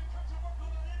Raw.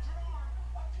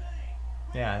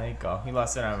 Yeah, there you go. He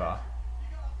lost it on Raw.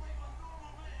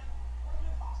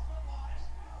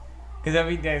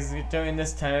 Because during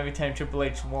this time, every time Triple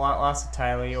H lost the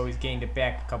title, he always gained it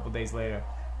back a couple days later.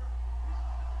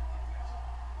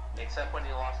 Except when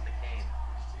he lost to Kane.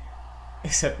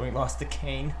 Except when he lost to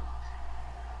Kane.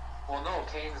 Well, no,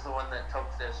 Kane's the one that took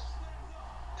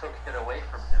it away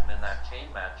from him in that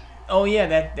chain match. Oh yeah,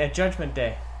 that Judgment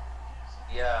Day.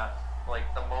 Yeah,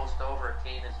 like the most over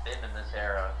Kane has been in this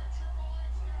era.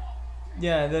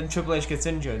 Yeah, then Triple H gets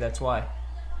injured. That's why.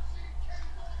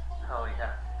 Oh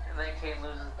yeah, and then Kane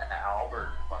loses to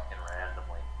Albert fucking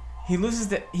randomly. He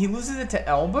loses it to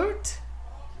Albert?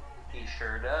 He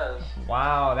sure does.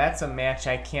 Wow, that's a match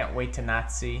I can't wait to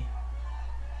not see.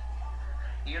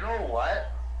 You know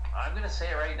what? I'm gonna say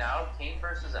it right now. Kane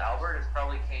versus Albert is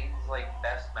probably Kane's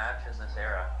best match in this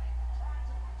era.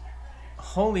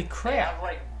 Holy crap! They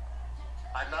have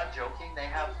I'm not joking. They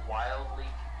have wildly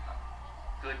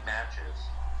good matches.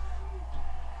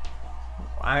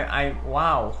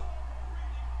 Wow.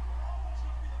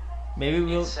 Maybe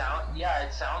we'll. It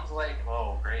sounds like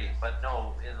great, but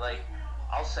no.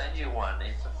 I'll send you one.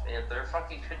 They're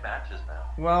fucking good matches, man.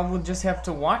 Well, we'll just have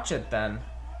to watch it then.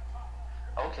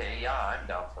 Okay, yeah, I'm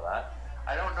down for that.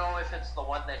 I don't know if it's the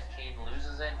one that Kane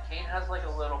loses in. Kane has a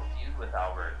little feud with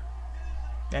Albert.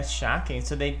 That's shocking.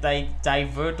 So they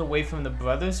divert away from the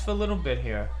brothers for a little bit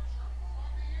here.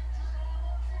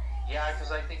 Yeah,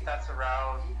 because I think that's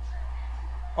around.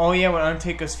 Oh yeah, when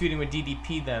Undertaker's feuding with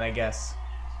DDP, then I guess.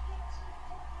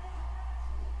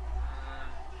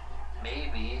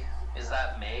 Maybe. Is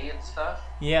that May and stuff?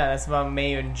 Yeah, that's about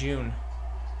May and June.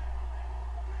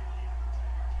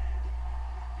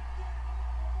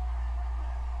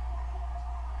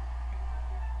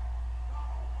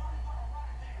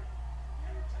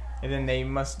 And then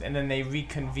they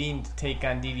reconvene to take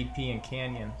on DDP and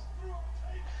Canyon.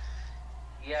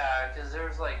 Yeah, because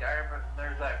there's I remember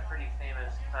there's that pretty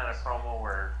famous kind of promo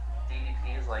where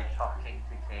DDP is talking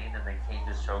to Kane and then Kane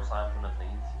just chokeslams him and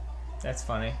leaves. That's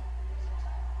funny.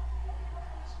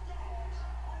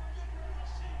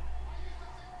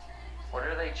 What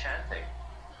are they chanting?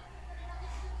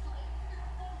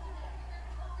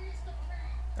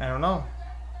 I don't know.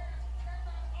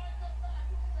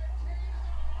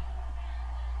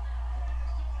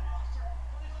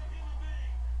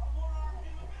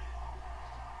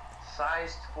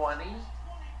 Size 20?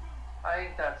 I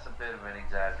think that's a bit of an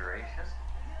exaggeration.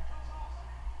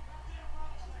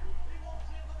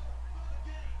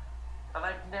 And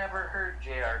I've never heard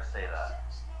JR say that.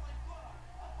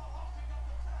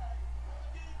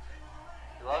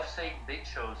 He loves saying Big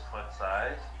Show's foot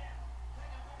size.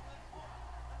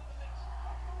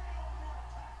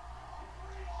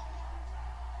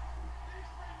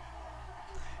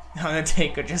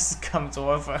 Undertaker just comes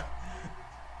over.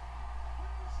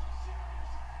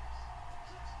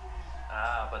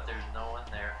 But there's no one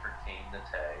there for Kane to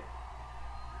tag.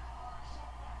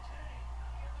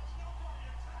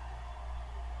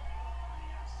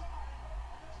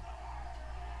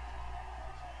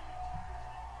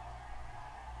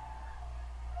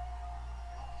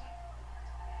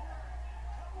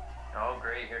 Oh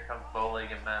great, here comes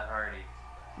Bowleg and Matt Hardy.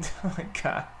 Oh my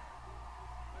god.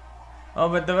 Oh,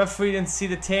 but the referee didn't see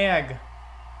the tag.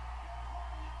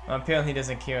 Well, apparently he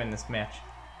doesn't care in this match.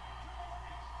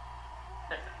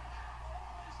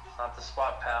 Not the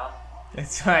spot, pal.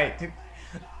 That's right.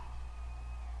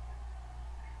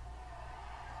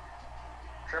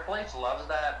 Triple H loves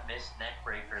that missed neck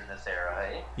breaker in this era,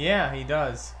 hey? Yeah, he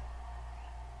does.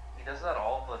 He does that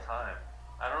all the time.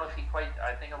 I don't know if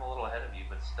I think I'm a little ahead of you,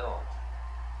 but still.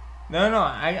 No,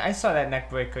 I saw that neck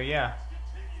breaker, yeah.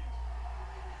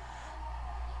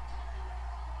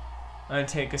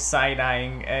 Undertaker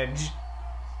side-eyeing Edge.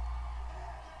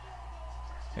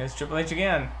 There's Triple H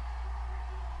again.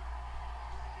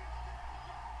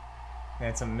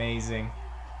 That's amazing.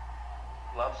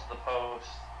 Loves the post.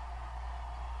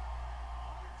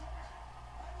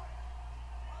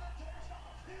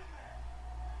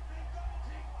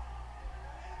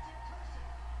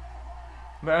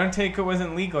 But Undertaker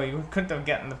wasn't legal. You couldn't have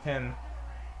gotten the pin.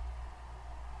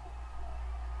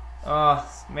 Oh,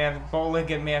 man, Bowleg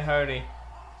and Matt Hardy.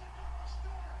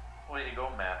 Way to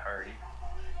go, Matt Hardy.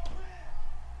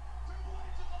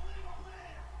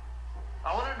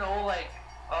 I want to know,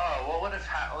 what would have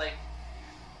happened,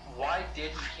 why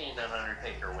did Kane and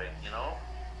Undertaker win, you know?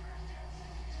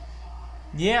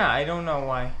 Yeah, I don't know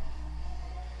why.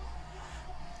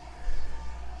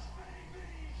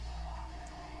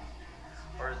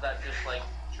 Or is is that just like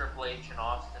Triple H and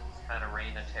Austin's kind of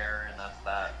reign of terror, and that's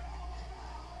that?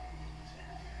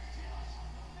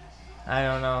 I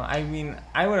don't know. I mean,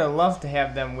 I would have loved to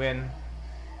have them win.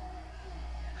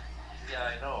 Yeah,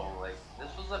 I know. Like, this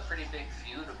was a pretty big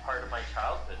feud, a part of my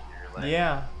childhood here. Like,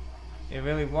 Yeah, it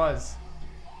really was.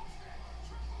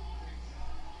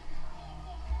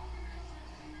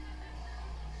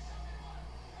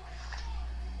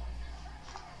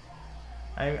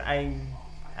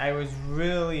 I was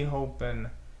really hoping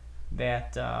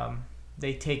that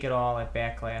they take it all at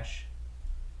Backlash.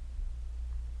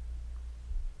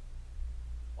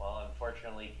 well,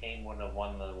 unfortunately, Kane wouldn't have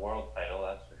won the world title,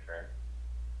 that's for sure.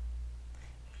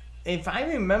 If I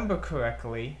remember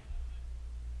correctly,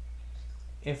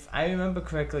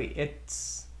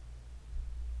 it's...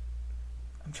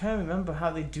 I'm trying to remember how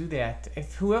they do that.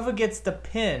 If whoever gets the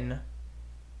pin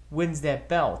wins that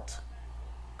belt,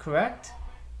 correct?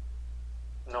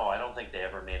 No, I don't think they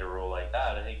ever made a rule like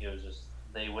that. I think it was just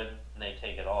they win and they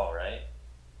take it all, right?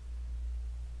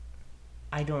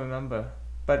 I don't remember.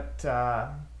 But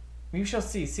we shall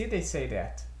see. See, they say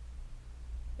that.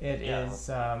 It is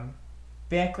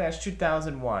Backlash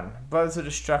 2001. Brothers of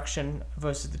Destruction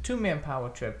versus the two-man power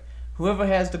trip. Whoever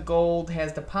has the gold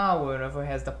has the power, and whoever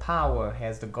has the power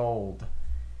has the gold.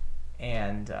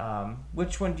 And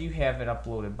which one do you have it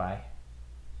uploaded by?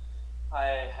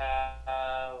 I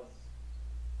have...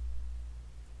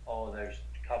 Oh, there's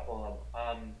a couple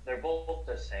of them. They're both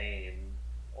the same.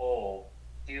 Oh,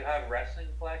 do you have Wrestling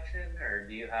Collection, or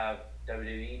do you have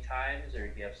WWE Times, or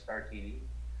do you have Star TV?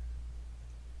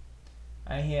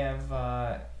 I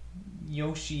have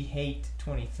Yoshi Hate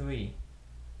 23.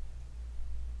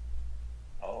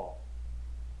 Oh.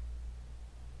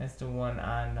 That's the one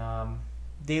on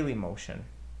Daily Motion.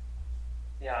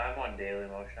 Yeah, I'm on Daily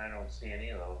Motion. I don't see any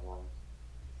of those ones.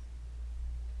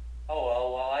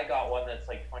 Oh, well, I got one that's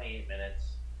like 28 minutes.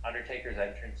 Undertaker's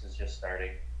entrance is just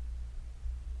starting.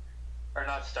 Or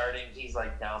not starting, he's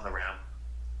like down the ramp.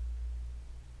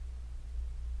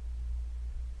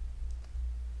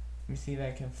 Let me see if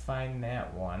I can find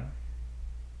that one.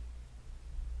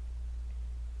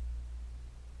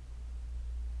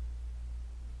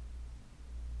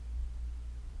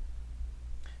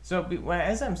 So,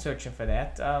 as I'm searching for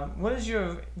that, do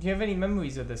you have any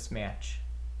memories of this match?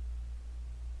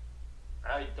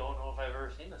 I don't know if I've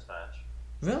ever seen this match.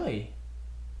 Really?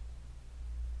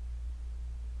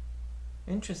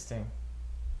 Interesting.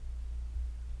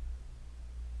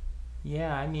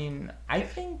 Yeah, I mean, I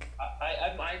think...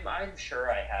 I'm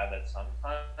sure I have at some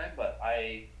time, but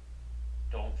I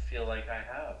don't feel like I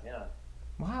have, yeah.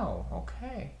 Wow,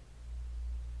 okay.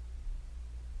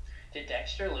 Did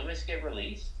Dexter Lumis get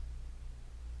released?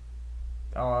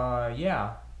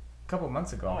 Yeah. A couple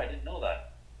months ago. Oh, I didn't know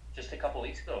that. Just a couple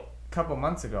weeks ago. Couple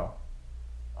months ago.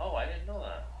 Oh, I didn't know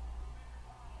that.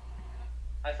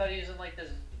 I thought he was in like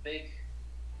this big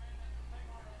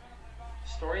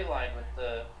storyline with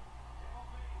the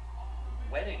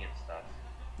wedding and stuff.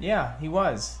 Yeah, he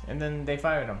was. And then they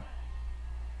fired him.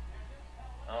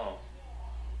 Oh.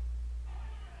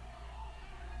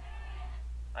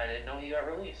 I didn't know he got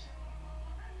released.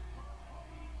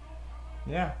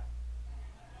 Yeah.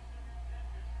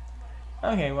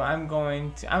 Okay, well,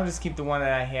 I'll just keep the one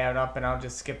that I had up, and I'll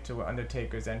just skip to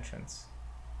Undertaker's entrance.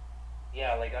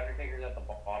 Yeah, like Undertaker's at the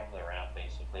bottom of the ramp,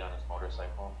 basically, on his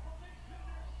motorcycle.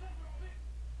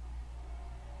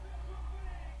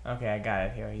 Okay, I got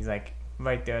it here. He's like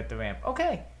right there at the ramp.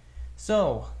 Okay,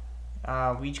 so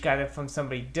we each got it from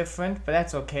somebody different, but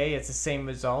that's okay. It's the same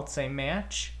result, same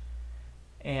match.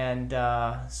 And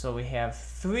so we have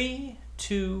 3,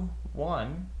 2,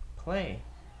 1, play.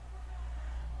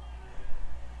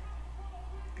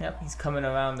 Yep, he's coming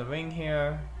around the ring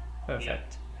here. Perfect.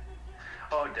 Yep.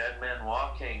 Oh, Dead Man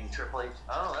Walking, Triple H.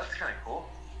 Oh, that's kind of cool.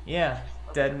 Yeah,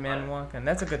 Dead Man Walking.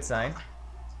 That's a good sign.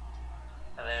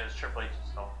 And then it was Triple H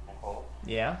and Stone Cold.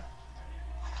 Yeah.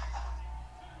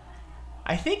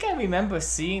 I think I remember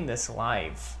seeing this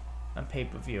live on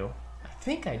pay-per-view. I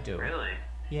think I do. Really?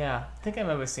 Yeah, I think I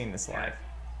remember seeing this live.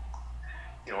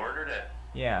 You ordered it?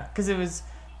 Yeah, because it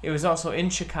was also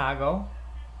in Chicago.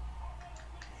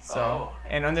 So,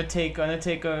 and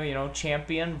Undertaker,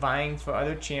 champion, vying for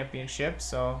other championships.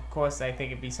 So, of course, I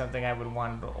think it'd be something I would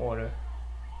want to order.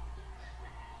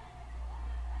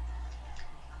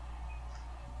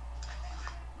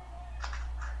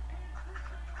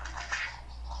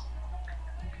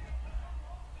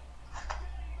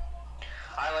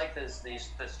 I like this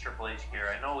Triple H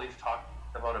gear. I know we've talked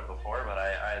about it before, but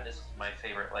I this is my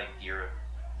favorite gear.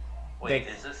 Wait,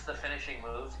 is this the finishing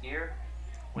moves gear?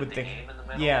 With the game in the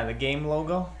middle? Yeah, the game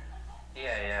logo.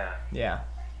 Yeah. Yeah.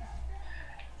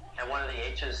 the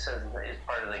H's is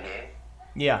part of the game?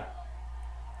 Yeah.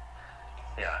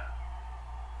 Yeah.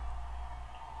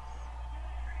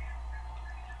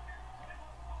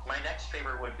 My next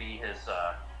favorite would be his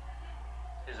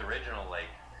original, like,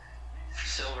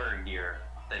 silver gear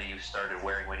that he started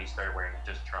wearing when he started wearing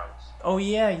just trunks. Oh,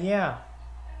 yeah.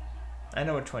 I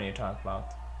know which one you're talking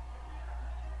about.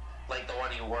 Like the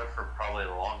one he wore for probably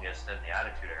the longest in the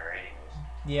Attitude Era, anyways.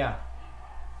 Yeah.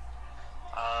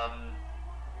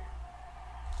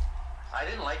 I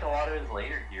didn't like a lot of his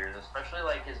later gears, especially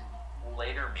like his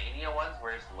later Mania ones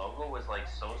where his logo was like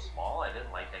so small. I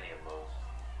didn't like any of those.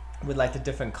 With like the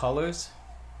different colors?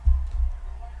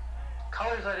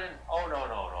 Colors I didn't... Oh, no.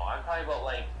 I'm talking about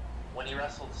like when he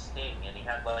wrestled Sting and he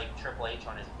had like Triple H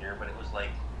on his gear, but it was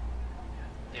like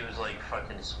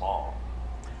fucking small.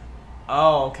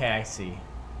 Oh, okay, I see.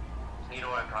 You know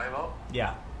what I'm talking about?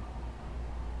 Yeah.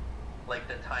 Like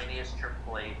the tiniest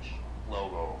Triple H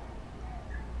logo.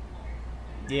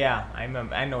 Yeah, I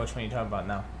remember. I know which one you're talking about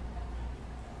now.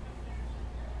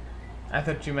 I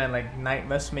thought you meant like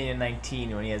WrestleMania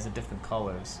 19 when he has the different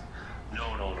colors.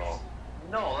 No.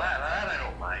 No, that I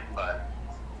don't mind, but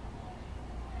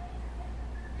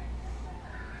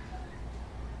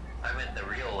I meant the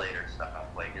real later stuff,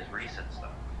 like his recent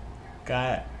stuff.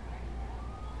 Got it.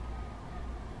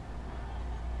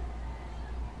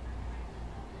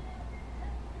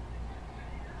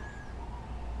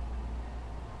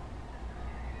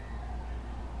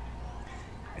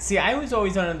 See, I was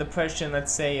always under the impression,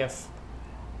 let's say if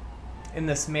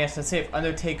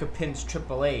Undertaker pins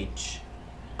Triple H,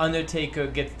 Undertaker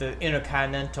gets the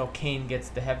Intercontinental, Kane gets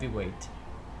the heavyweight.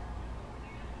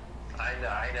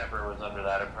 I never was under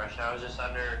that impression. I was just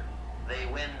under, they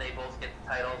win, they both get the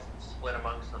titles, split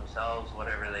amongst themselves,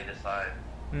 whatever they decide.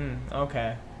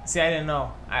 Okay. See, I didn't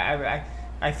know.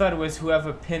 I thought it was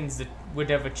whoever pins the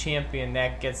whatever champion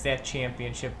that gets that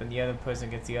championship and the other person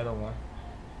gets the other one.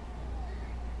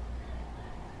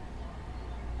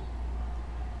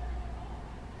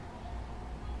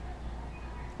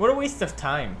 What a waste of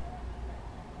time.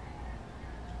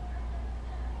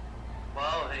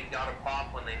 Well, they got a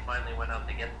pop when they finally went out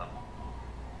to get them.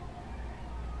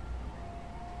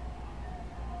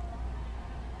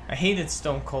 I hated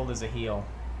Stone Cold as a heel.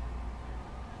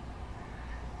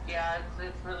 Yeah,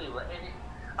 it's really...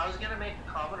 I was going to make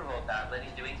a comment about that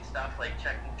he's doing stuff like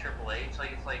checking Triple H.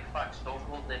 Like, it's like, fuck, Stone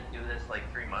Cold didn't do this like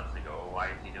 3 months ago. Why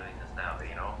is he doing this now,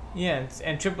 you know? Yeah,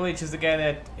 and Triple H is the guy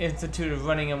that instituted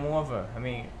running him over. I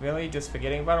mean, really? Just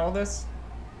forgetting about all this?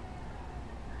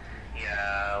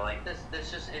 Yeah, like, this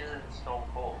just isn't Stone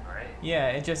Cold, right? Yeah,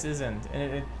 it just isn't.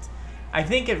 And I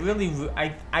think it really...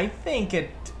 I think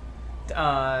it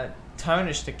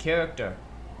tarnished the character.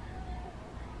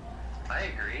 I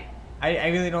agree. I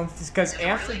really don't... Because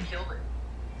after... Really killed it.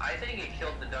 I think it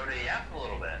killed the WWF a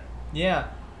little bit. Yeah.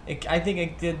 I think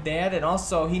it did that, and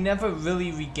also he never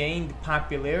really regained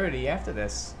popularity after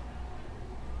this.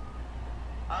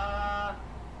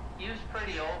 He was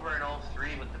pretty over in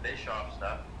 03 with the Bischoff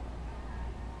stuff.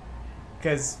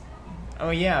 Because... Oh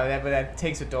yeah, but that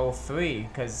takes it to 03,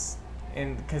 because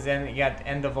then you got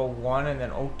end of 01, and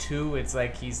then 02, it's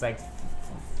like he's like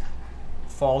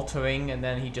faltering, and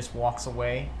then he just walks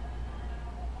away.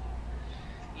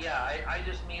 Yeah, I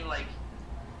just mean, like,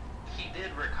 he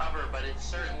did recover, but it's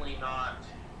certainly not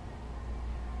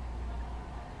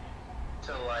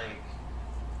to, like,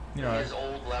 his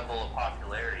old level of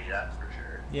popularity, that's for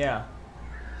sure. Yeah.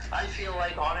 I feel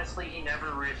like, honestly, he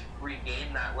never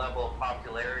regained that level of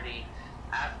popularity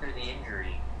after the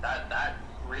injury. That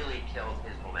really killed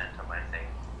his momentum, I think.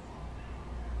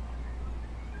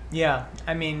 Yeah,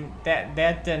 I mean, that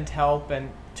didn't help,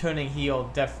 and turning heel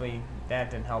definitely... That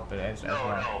didn't help it as well.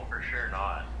 No, for sure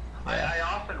not. Yeah. I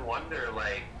often wonder,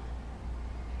 like,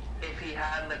 if he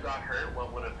hadn't have got hurt,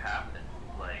 what would have happened?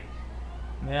 Like...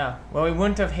 Yeah. Well, he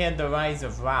wouldn't have had the rise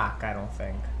of Rock, I don't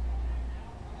think.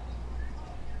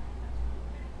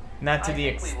 Not to the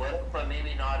extent... we would, but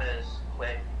maybe not as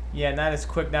quick. Yeah, not as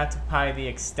quick, not to probably the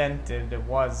extent that it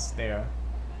was there.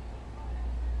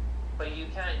 But you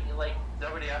can't, like,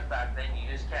 WWF back then, you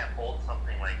just can't hold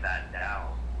something like that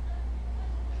down.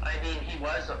 I mean, he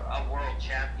was a world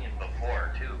champion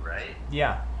before, too, right?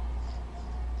 Yeah.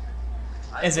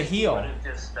 As a heel.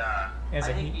 I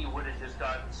think he would have just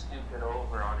gotten stupid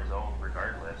over on his own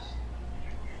regardless.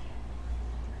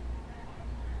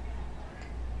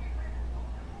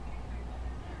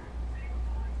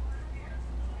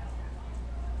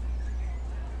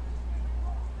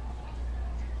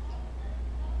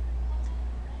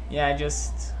 Yeah,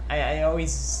 I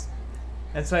always...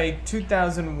 That's why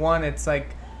 2001, it's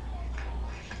like...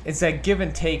 it's that give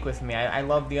and take with me. I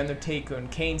love the Undertaker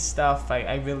and Kane stuff.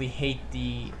 I really hate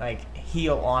the like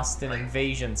heel Austin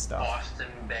invasion stuff. Austin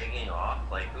begging off?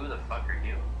 Like, who the fuck are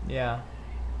you? Yeah.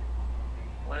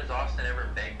 When has Austin ever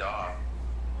begged off?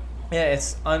 Yeah,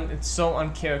 it's so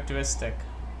uncharacteristic.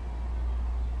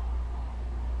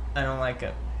 I don't like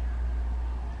it.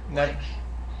 Like,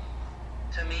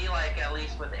 to me, like, at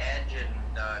least with Edge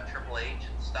and Triple H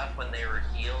and stuff, when they were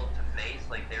heel to face,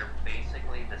 like, they're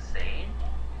basically the same.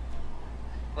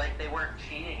 Like, they weren't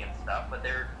cheating and stuff, but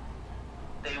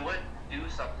they would do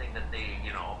something that they,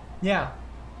 you know. Yeah.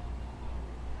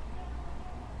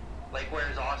 Like,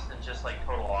 whereas Austin's just, like,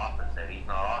 total opposite. He's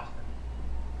not Austin.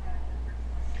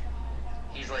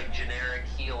 He's, like, generic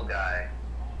heel guy.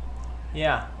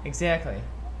 Yeah, exactly.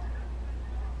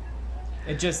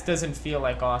 It just doesn't feel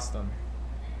like Austin.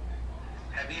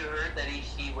 Have you heard that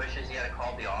he wishes he had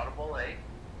called the audible, eh?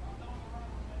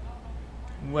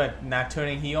 What, not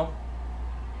turning heel?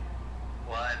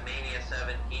 Well, at Mania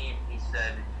 17, he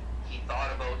said he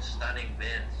thought about stunning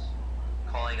Vince,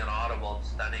 calling an audible and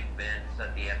stunning Vince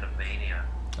at the end of Mania.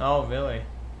 Oh, really?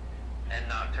 And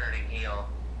not turning heel.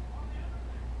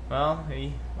 Well,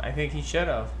 I think he should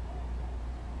have.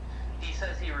 He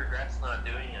says he regrets not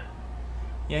doing it.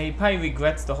 Yeah, he probably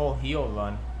regrets the whole heel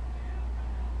run.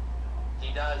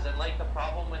 He does, and like the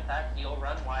problem with that heel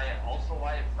run, why it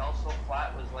fell so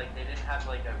flat was like they didn't have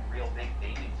like a real big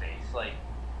baby face. Like,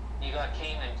 you got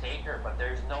Kane and Taker, but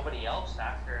there's nobody else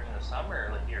after in the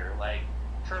summer here. Like,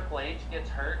 Triple H gets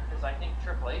hurt because I think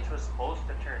Triple H was supposed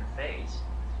to turn face.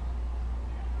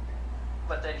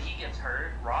 But then he gets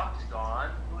hurt, Rock's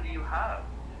gone, who do you have?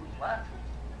 Who's left?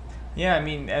 Yeah, I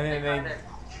mean, and then they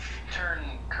turn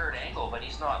Kurt Angle, but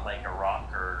he's not like a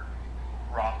Rock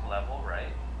level,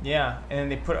 right? Yeah, and then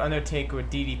they put Undertaker with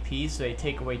DDP, so they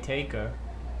take away Taker.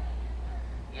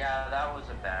 Yeah, that was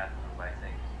a bad move, I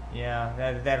think.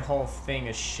 Yeah, that whole thing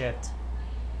is shit.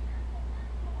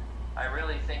 I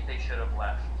really think they should have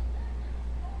left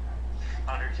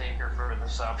Undertaker for the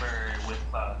summer with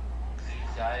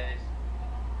these guys.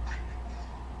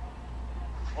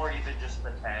 Or even just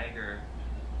the tag or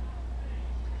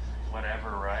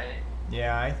whatever, right?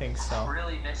 Yeah, I think so.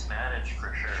 Really mismanaged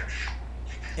for sure.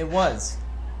 It was.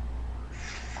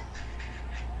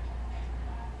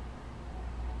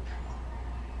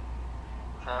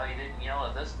 Oh, he didn't yell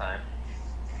it this time.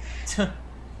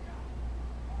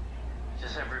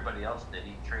 Just everybody else did.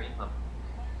 He trained them.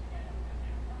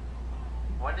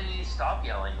 When did he stop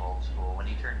yelling old school? When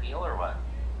he turned heel or what?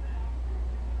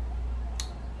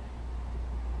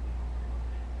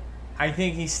 I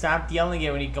think he stopped yelling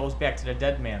it when he goes back to the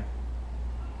Dead Man.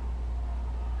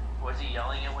 Was he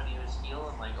yelling it when he was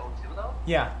heel in like 02 though?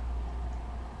 Yeah.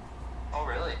 Oh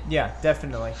really? Yeah,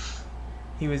 definitely.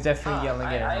 He was definitely yelling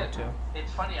it in 02.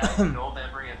 It's funny, I have no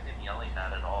memory of him yelling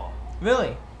that at all.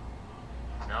 Really?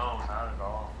 No, not at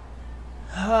all.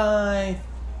 I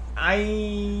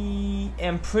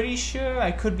am pretty sure.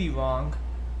 I could be wrong.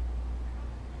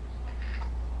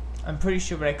 I'm pretty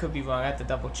sure, but I could be wrong. I have to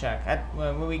double check.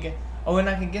 When we get... Oh, and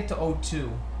I can get to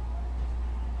 02.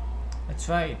 That's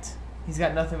right. He's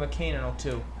got nothing but Kane in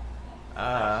 02.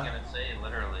 I was going to say,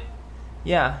 literally.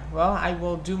 Yeah, well, I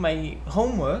will do my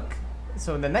homework.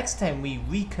 So the next time we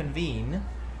reconvene,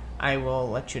 I will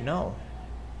let you know.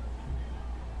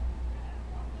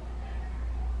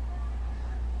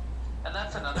 And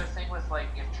that's another thing with, like,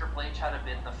 if Triple H had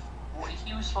been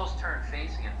he was supposed to turn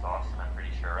face against Austin, I'm pretty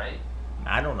sure, right?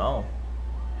 I don't know.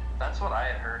 That's what I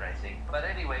had heard, I think. But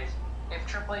anyways, if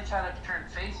Triple H had turned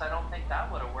face, I don't think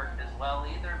that would have worked as well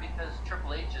either, because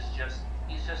Triple H is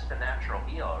he's just a natural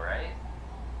heel, right?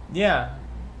 Yeah.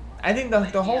 I think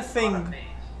the whole thing... face.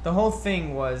 The whole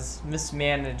thing was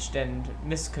mismanaged and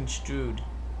misconstrued.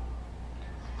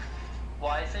 Well,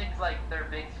 I think, like, their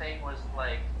big thing was,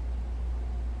 like,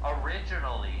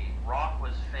 originally, Rock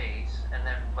was face,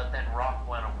 but then Rock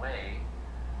went away,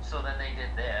 so then they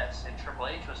did this, and Triple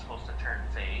H was supposed to turn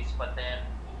face, but then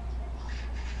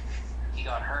he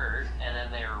got hurt, and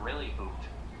then they were really hooped.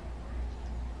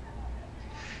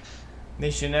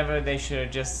 They should have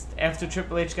just, after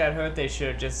Triple H got hurt, they should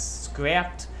have just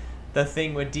scrapped the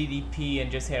thing with DDP and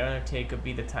just had Undertaker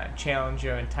be the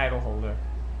challenger and title holder.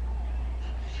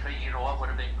 But you know what would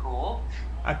have been cool?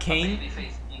 A Kane? A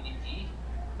babyface DDP.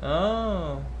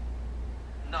 Oh.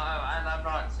 No, and I'm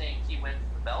not saying he wins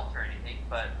the belt or anything,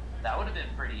 but that would have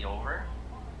been pretty over.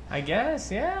 I guess,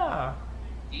 yeah.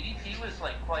 DDP was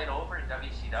like quite over in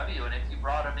WCW, and if you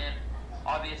brought him in,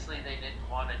 obviously they didn't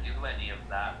want to do any of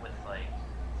that with like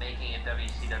making a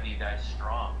WCW guy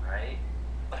strong, right?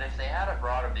 But if they had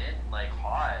brought him in like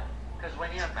hot Because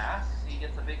when he unmasks, he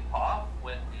gets a big pop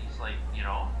when he's like,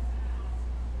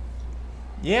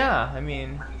 Yeah, I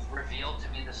mean, when he's revealed to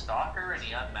be the stalker and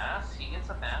he unmasks, he gets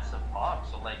a massive pop.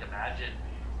 So like, imagine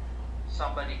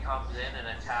somebody comes in and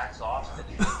attacks Austin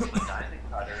with the diamond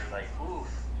cutter, like, oof.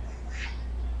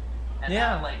 And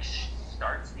that like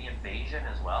starts the invasion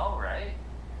as well, right?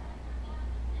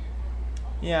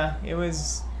 Yeah, it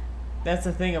was. That's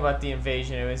the thing about the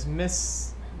invasion. It was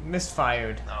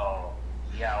misfired. Oh,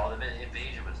 yeah. Well, the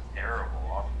invasion was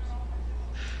terrible.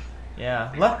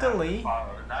 Yeah, luckily.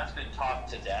 That's been talked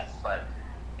to death, but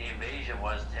the invasion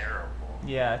was terrible.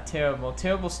 Yeah, terrible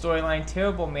storyline,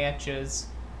 terrible matches.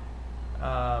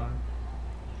 Terrible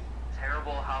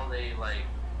how they like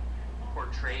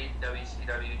portrayed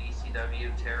WCW and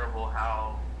ECW. Terrible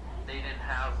how they didn't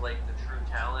have like the true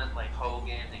talent like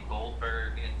Hogan and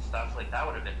Goldberg and stuff. Like that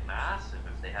would have been massive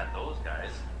if they had those guys.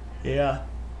 Yeah.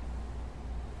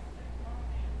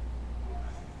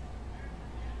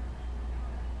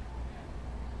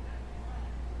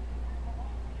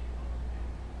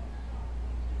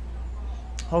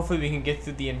 Hopefully we can get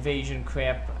through the invasion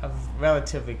crap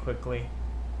relatively quickly.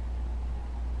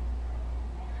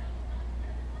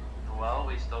 Well,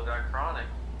 we still got Chronic.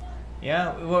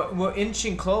 Yeah, we're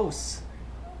inching close.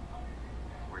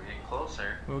 We're getting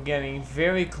closer. We're getting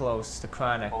very close to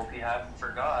Chronic. Hope you haven't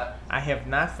forgot. I have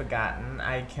not forgotten.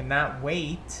 I cannot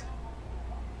wait.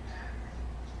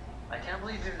 I can't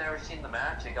believe you've never seen the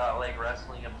match. It got like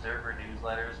Wrestling Observer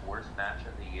Newsletter's worst match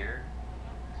of the year.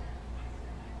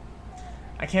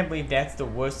 I can't believe that's the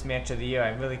worst match of the year. I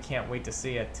really can't wait to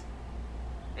see it.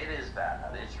 It is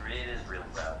bad. It is really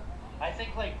bad. I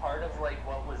think like part of like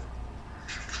what was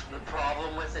the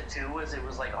problem with it too was it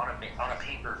was like on a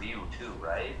pay-per-view too,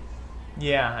 right?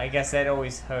 Yeah, I guess that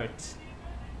always hurts.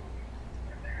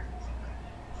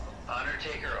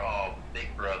 Undertaker, oh,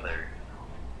 big brother.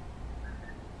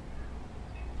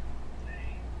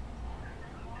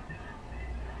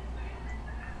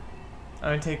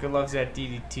 Undertaker loves that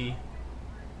DDT.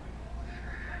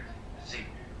 See,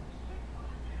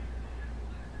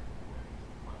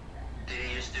 did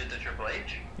he just do the Triple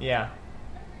H? Yeah.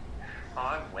 Oh,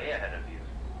 I'm way ahead of you.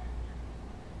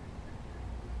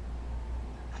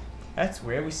 That's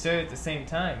weird. We started at the same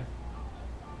time.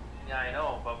 Yeah, I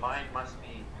know, but mine must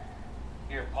be.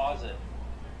 Here, pause it.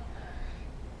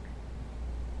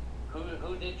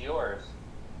 Who did yours?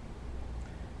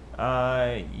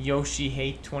 Yoshi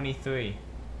Hate 23.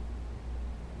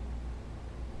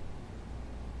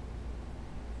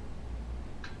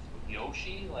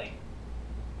 Yoshi? Like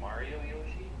Mario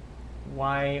Yoshi?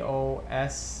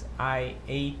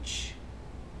 YOSIHAIT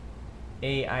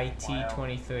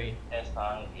 23.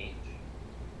 SIH.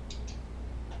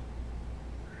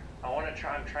 I'm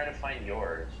trying to find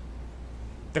yours.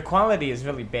 The quality is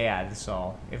really bad,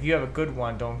 so if you have a good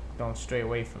one, don't stray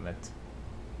away from it.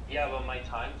 Yeah, but my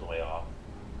time's way off.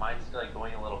 Mine's like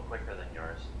going a little quicker than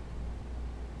yours.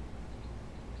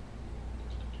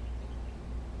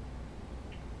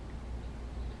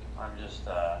 I'm just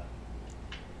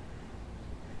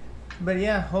But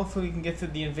yeah, hopefully we can get through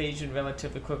the invasion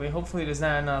relatively quickly. Hopefully there's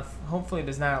not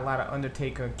a lot of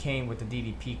Undertaker and Kane with the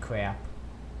DDP crap.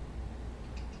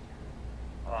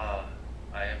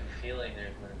 I have a feeling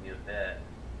there's going to be a bit.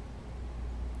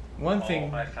 One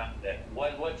thing. I found it.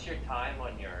 What's your time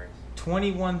on yours?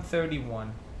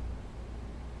 21:31.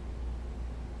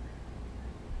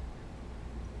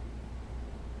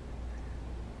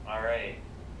 All right.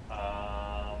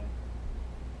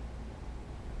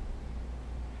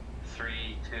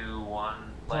 3, 2, 1.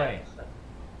 Play.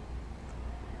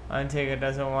 Undertaker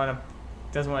doesn't want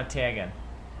to tag in.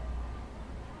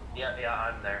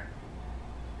 Yeah, I'm there.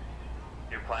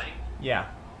 You're playing? Yeah.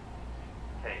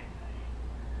 Okay.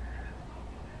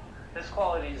 This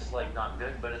quality is like not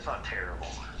good, but it's not terrible.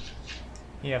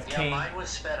 Yeah, Kane. Mine was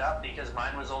sped up because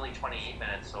mine was only 28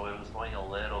 minutes, so it was going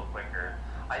a little quicker.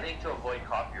 I think to avoid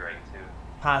copyright too.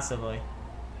 Possibly.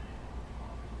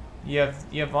 You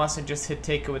have Austin just hit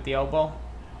Taker with the elbow.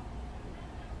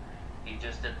 He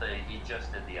just did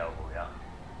the elbow, yeah.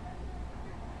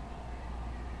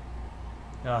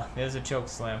 Oh, there's a choke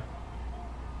slam.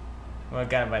 Well, I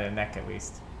got him by the neck at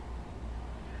least.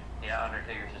 Yeah,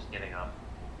 Undertaker's just getting up.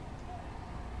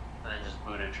 And then just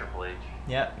booted Triple H.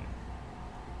 Yep.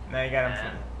 Now you got him.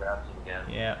 And grabs him again.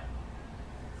 Yeah.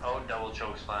 Oh, double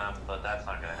choke slam, but that's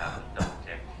not going to happen. Double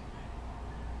kick.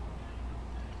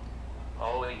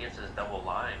 Oh, he gets his double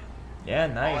line. Yeah,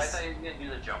 Oh, I nice. thought he was going to do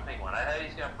the jumping one. I thought he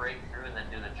was going to break through and then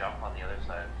do the jump on the other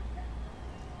side.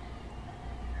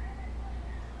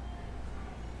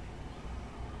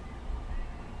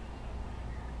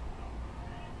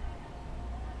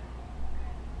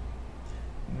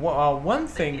 One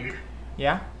thing,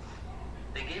 yeah.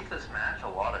 They gave this match a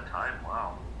lot of time.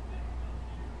 Wow.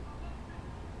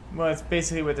 Well, it's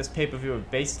basically what this pay-per-view is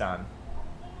based on.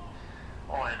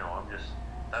 Oh, I know.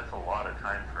 That's a lot of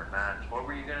time for a match. What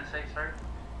were you gonna say, sir?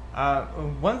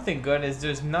 One thing good is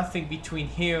there's nothing between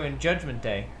here and Judgment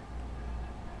Day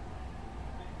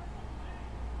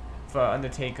for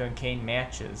Undertaker and Kane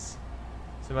matches.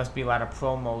 So there must be a lot of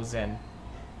promos and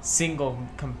single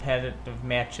competitive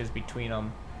matches between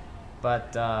them.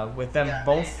 But with them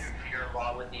both, they interfere a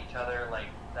lot with each other. Like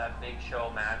that Big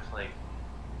Show match, like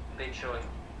Big Show and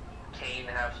Kane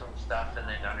have some stuff, and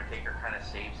then Undertaker kind of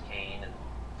saves Kane, and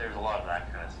there's a lot of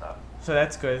that kind of stuff. So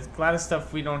that's good. A lot of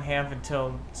stuff we don't have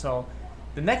until... So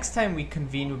the next time we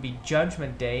convene would be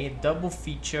Judgment Day, a double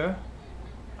feature,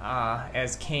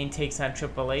 as Kane takes on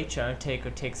Triple H,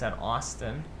 Undertaker takes on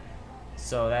Austin.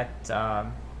 So that's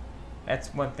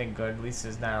one thing good. At least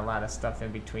there's not a lot of stuff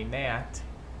in between that.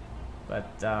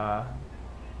 But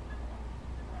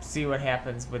see what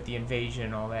happens with the invasion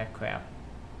and all that crap.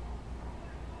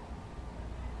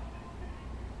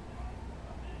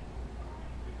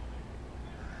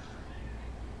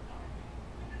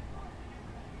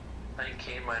 I think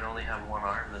Kane might only have one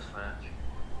arm this match.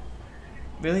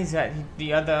 Really? Is that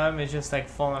the other arm is just like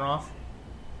falling off?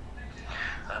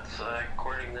 That's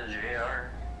according to JR.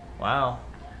 Wow.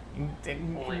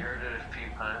 Only heard it a few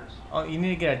times. Oh, you need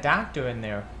to get a doctor in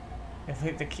there.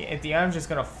 If the arm's just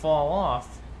gonna fall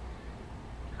off,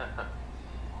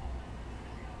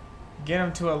 get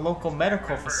him to a local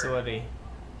medical facility.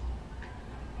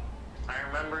 I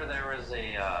remember there was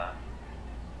a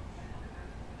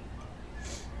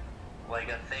like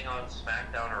a thing on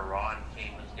SmackDown or Raw, and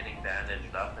Kane was getting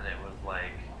bandaged up, and it was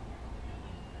like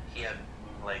he had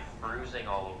like bruising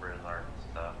all over his arm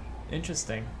and stuff.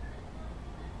 Interesting.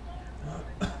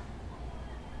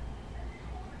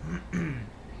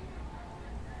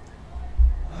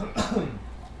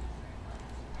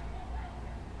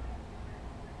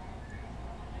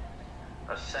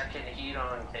 A second heat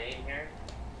on Kane here.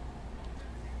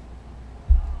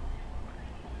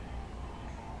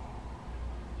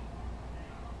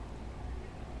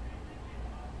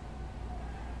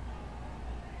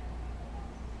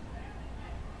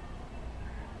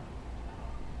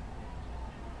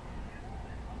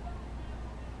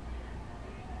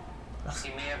 He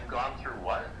may have gone through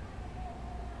what?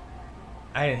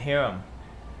 I didn't hear him.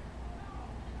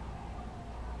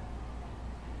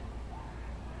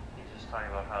 He's just talking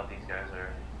about how these guys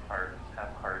have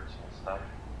hearts and stuff.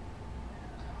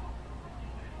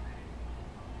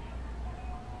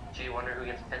 Gee, wonder who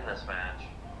gets pinned this match.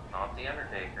 Not The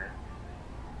Undertaker.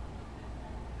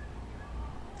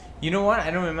 You know what?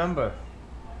 I don't remember.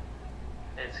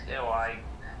 I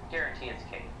guarantee it's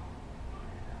Kane.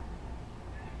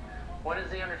 When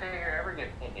does The Undertaker ever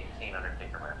get pinned in Kane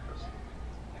Undertaker matches?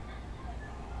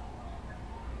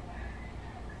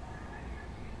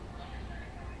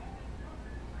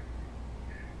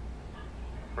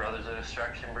 Brothers of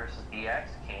Destruction versus DX,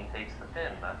 Kane takes the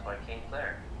pin. That's why Kane's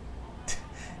there.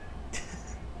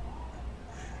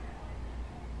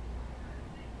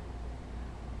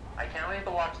 I can't wait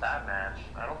to watch that match.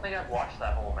 I don't think I've watched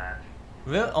that whole match.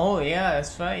 Really? Oh yeah,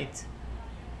 that's right.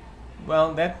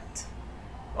 Well,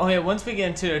 oh yeah, once we get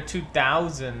into the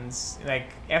 2000s,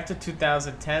 like after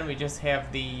 2010, we just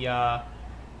have the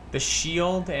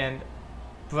Shield and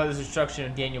Brothers of Destruction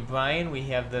and Daniel Bryan. We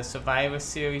have the Survivor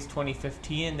Series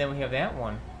 2015, and then we have that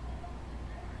one.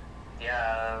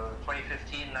 Yeah,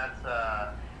 2015. That's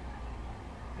the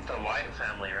Wyatt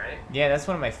family, right? Yeah, that's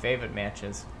one of my favorite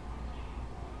matches.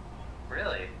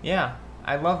 Really? Yeah,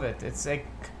 I love it. It's like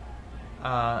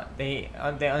the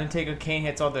Undertaker Kane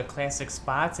hits all the classic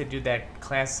spots. They do that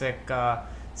classic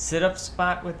sit-up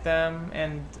spot with them,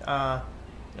 and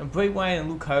Bray Wyatt and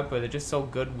Luke Harper. They're just so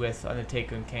good with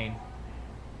Undertaker and Kane.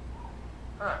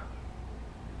 Huh.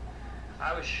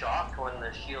 I was shocked when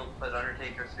the Shield put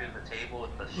Undertaker through the table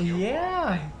with the Shield.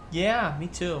 Yeah, me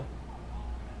too.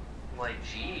 I'm like,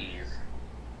 jeez.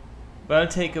 But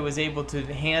Undertaker was able to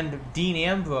hand Dean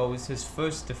Ambrose his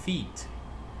first defeat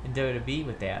in WWE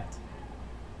with that.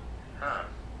 Huh.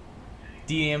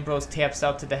 Dean Ambrose taps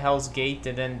out to the Hell's Gate,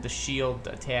 and then the Shield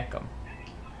attack him.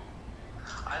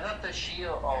 I thought the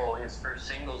Shield, his first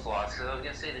singles loss. Because I was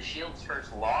going to say the Shield's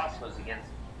first loss was against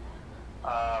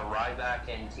Ryback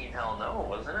and Team Hell No,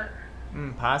 wasn't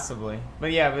it? Possibly.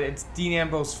 But it's Dean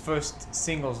Ambrose's first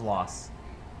singles loss.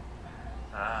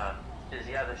 Because,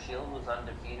 the Shield was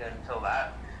undefeated until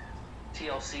that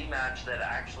TLC match that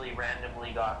actually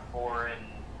randomly got 4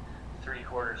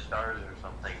 3/4 stars or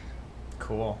something.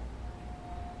 Cool.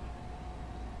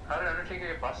 How did Undertaker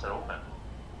get busted open?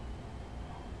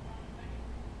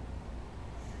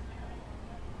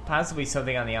 Possibly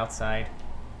something on the outside.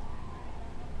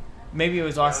 Maybe it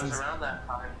was Yeah, Austin's. it was around that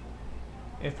time.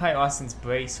 It was probably Austin's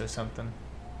brace or something.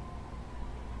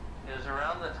 It was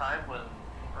around the time when,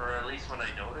 or at least when I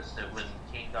noticed it, when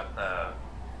Kane got the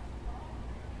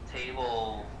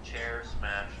table chair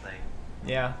smash thing.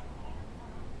 Yeah.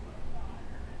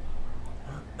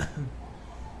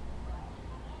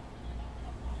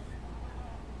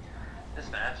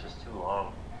 This match is too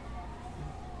long.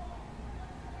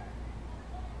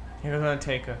 Here goes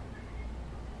Undertaker.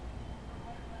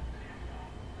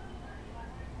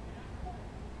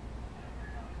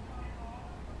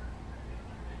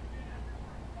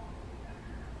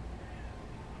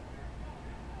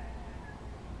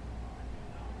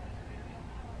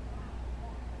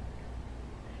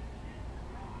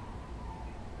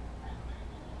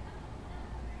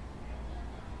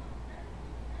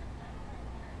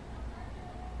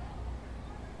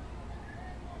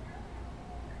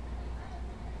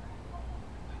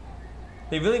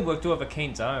 They really worked over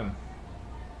Kane's arm.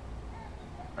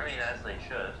 I mean, as they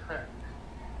should.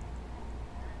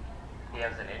 He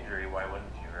has an injury, why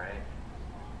wouldn't you, right?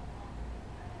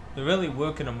 They're really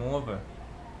working him over.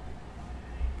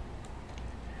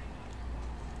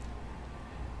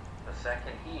 The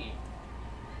second heat.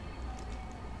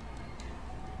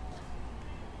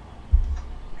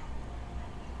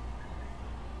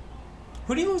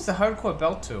 Who do you lose the hardcore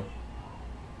belt to?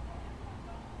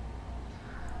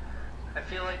 I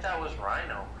feel like that was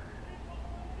Rhino.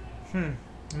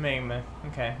 Maybe.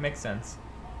 Okay, makes sense.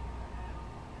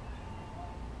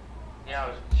 Yeah, I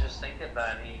was just thinking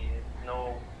that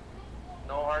no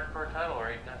hardcore title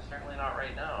right now, certainly not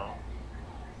right now.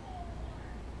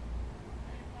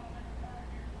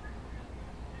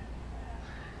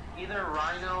 Either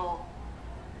Rhino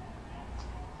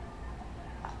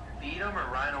beat him or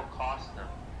Rhino cost him.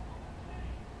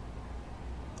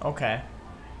 Okay.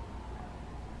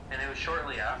 And it was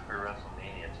shortly after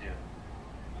WrestleMania, too.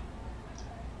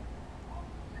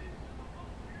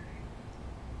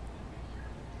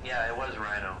 Yeah, it was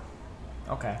Rhino.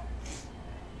 Okay.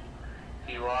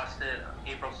 He lost it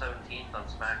April 17th on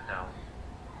SmackDown.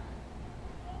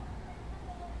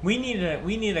 We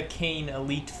need a Kane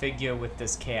Elite figure with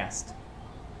this cast.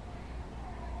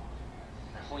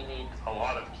 We need a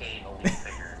lot of Kane Elite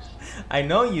figures. I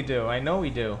know you do. I know we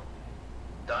do.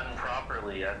 Done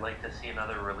properly. I'd like to see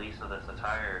another release of this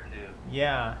attire, too.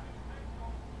 Yeah.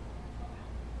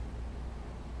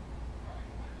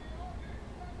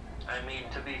 I mean,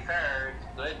 to be fair, it's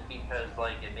good because,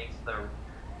 like, it makes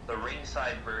the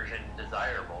ringside version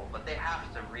desirable, but they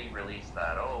have to re-release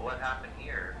that. Oh, what happened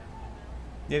here?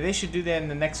 Yeah, they should do that in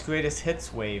the next greatest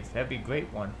hits wave. That'd be a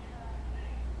great one.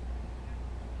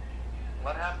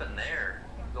 What happened there?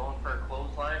 Going for a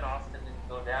clothesline, Austin didn't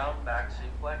go down, back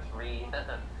suplex,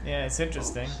 Yeah, it's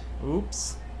interesting.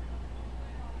 Oops.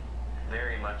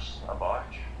 Very much a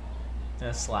botch.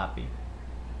 Sloppy.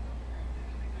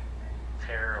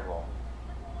 Terrible.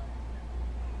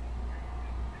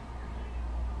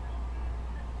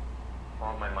 I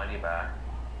want my money back.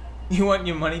 You want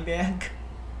your money back?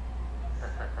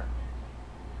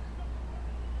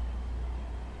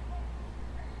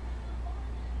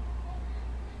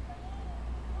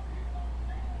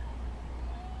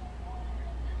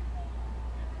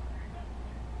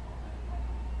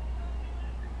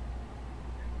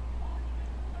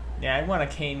 Yeah, I want a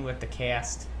Kane with the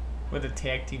cast. With a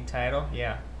tag team title,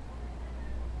 yeah.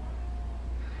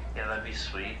 Yeah, that'd be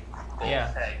sweet. Both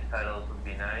Yeah. tag titles would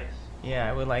be nice. Yeah,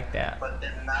 I would like that. But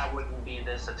then that wouldn't be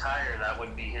this attire. That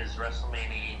would be his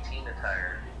WrestleMania 18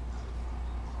 attire.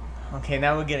 Okay,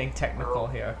 now we're getting technical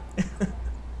here.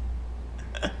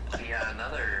 Yeah,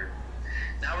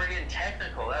 now we're getting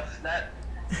technical.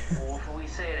 We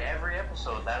say it every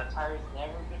episode. That attire's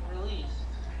never been released.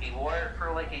 He wore it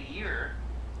for like a year.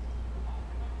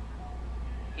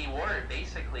 He wore it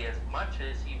basically as much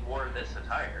as he wore this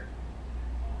attire.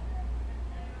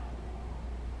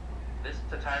 This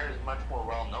attire is much more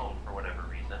well known for whatever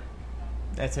reason.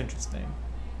 That's interesting.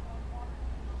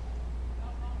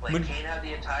 Like, Kane had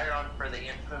the attire on for the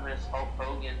infamous Hulk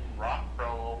Hogan Rock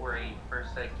promo where he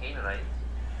first said Kanenites.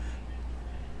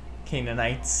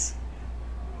 Kanenites.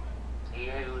 He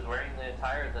was wearing the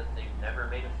attire that they've never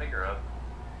made a figure of.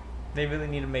 They really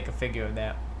need to make a figure of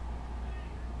that.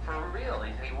 For real,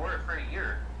 he wore it for a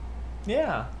year.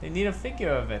 Yeah, they need a figure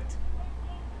of it.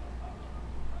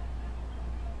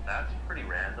 That's pretty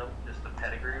random. Just a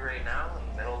pedigree right now in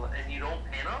the middle, and you don't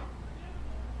pin him?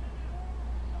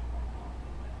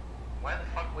 Why the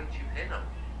fuck wouldn't you pin him?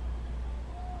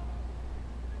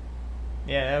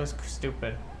 Yeah, that was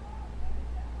stupid.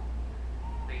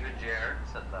 Even Jared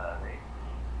said that, right?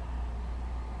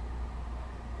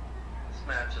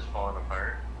 match is falling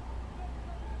apart.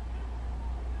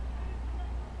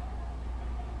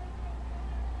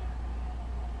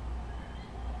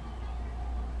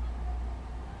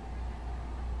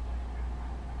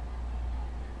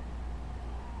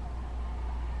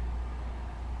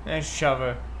 Nice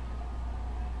shover.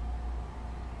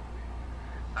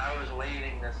 I was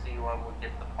waiting to see what would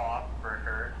get the pop for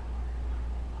her.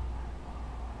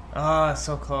 Ah,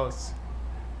 so close.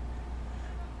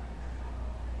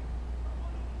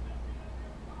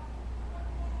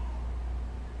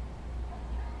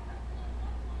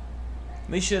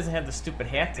 At least she doesn't have the stupid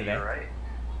hat today. You're right.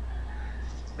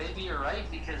 Maybe you're right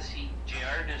because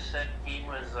JR just said Kane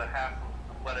was a half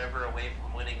whatever away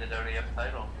from winning the WWF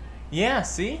title. Yeah,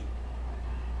 see?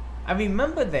 I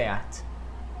remember that.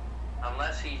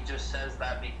 Unless he just says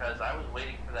that because I was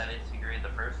waiting for that Instagram the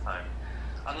first time.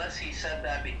 Unless he said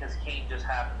that because Kane just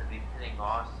happened to be pinning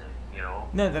Austin, you know.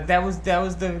 No,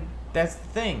 that's the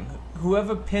thing.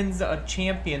 Whoever pins a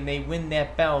champion, they win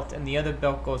that belt, and the other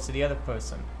belt goes to the other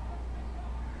person.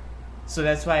 So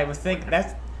that's why I was thinking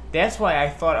that's why I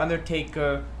thought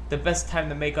Undertaker, the best time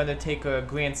to make Undertaker a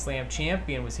Grand Slam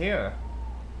champion was here.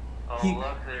 Oh,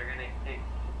 look, they're gonna kick.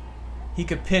 He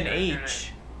could pin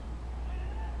H.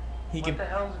 What the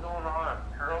hell's going on?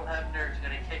 Earl Hebner's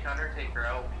gonna kick Undertaker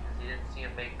out because he didn't see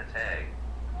him make the tag.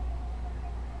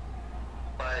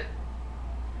 But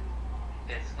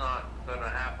it's not gonna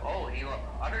happen. Oh,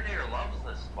 Undertaker loves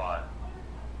this spot.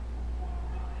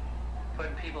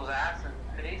 Putting people's asses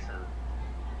in faces.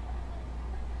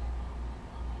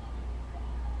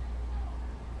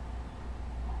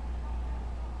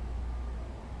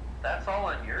 That's all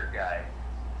on your guy.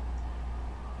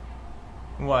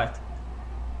 What?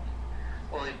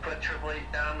 Well, he put Triple H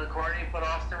down in the corner, he put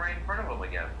Austin right in front of him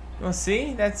again. Well,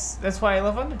 see, that's why I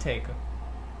love Undertaker.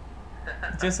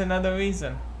 Just another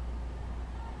reason.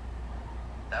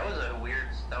 That was a weird,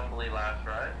 stumbly last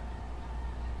ride.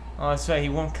 Oh, that's right. He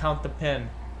won't count the pin.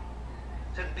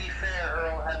 To be fair,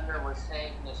 Earl Hebner was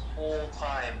saying this whole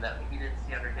time that he didn't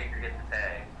see Undertaker get the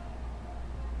tag.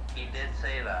 He did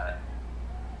say that.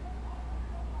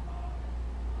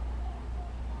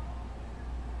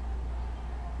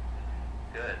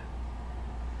 Good.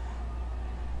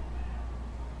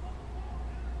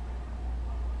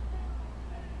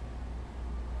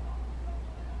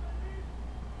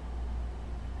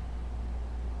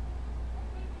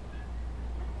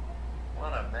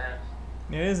 What a mess.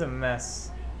 It is a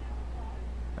mess.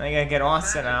 I gotta get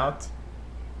Austin out.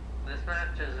 This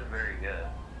match isn't very good.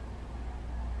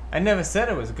 I never said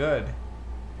it was good.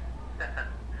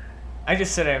 I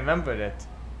just said I remembered it.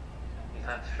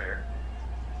 That's fair.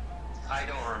 I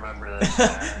don't remember this.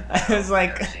 I was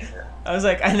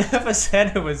like, I never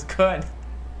said it was good.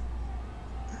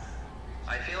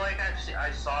 I feel like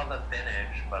I saw the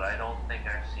finish, but I don't think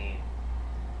I've seen.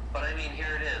 But I mean,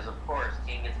 here it is. Of course,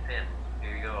 King gets pinned.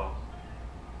 Here you go.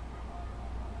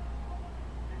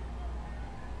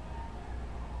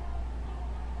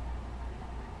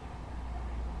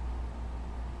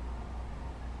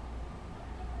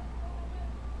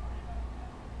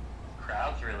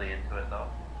 Crowd's really into it, though.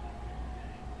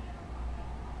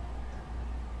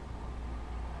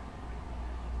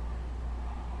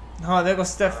 Oh, there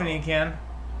goes Stephanie again.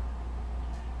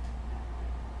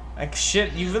 Like,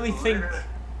 shit, you really think...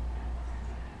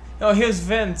 Oh, here's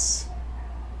Vince.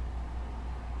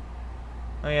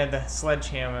 Oh, yeah, the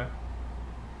sledgehammer.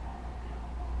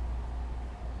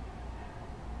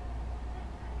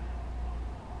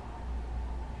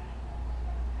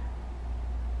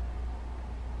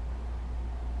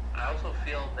 I also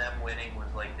feel them winning was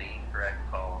like the incorrect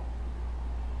call.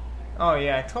 Oh,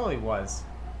 yeah, it totally was.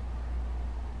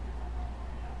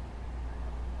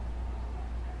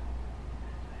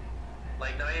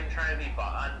 Like, not even trying to be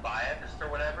unbiased or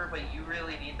whatever, but you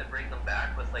really need to bring them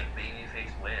back with, like,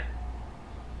 babyface win.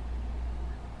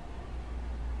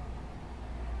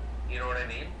 You know what I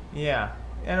mean? Yeah.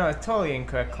 I know, it's totally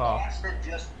incorrect call. Austin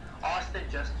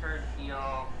just turned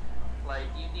heel. Like,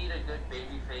 you need a good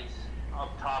babyface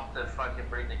up top to fucking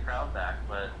bring the crowd back,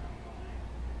 but...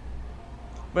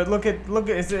 But look at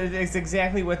it's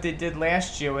exactly what they did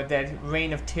last year with that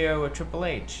reign of terror with Triple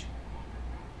H.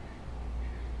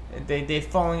 They're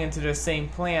falling into the same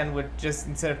plan with just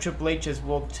instead of Triple H as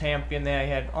world champion, they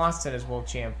had Austin as world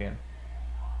champion.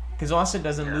 Because Austin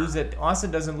doesn't lose it.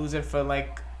 Austin doesn't lose it for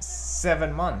like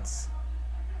 7 months.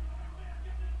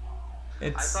 I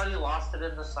thought he lost it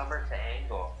in the summer to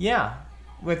Angle. Yeah,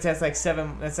 which that's like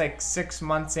 6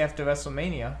 months after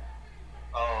WrestleMania.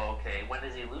 Oh, okay. When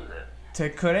does he lose it? To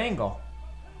Kurt Angle.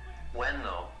 When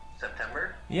though?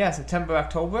 September? Yeah, September,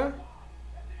 October.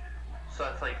 So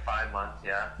that's like 5 months,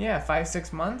 yeah. Yeah,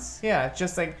 5-6 months. Yeah, it's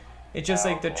just like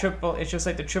the Triple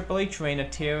H reign of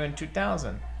terror in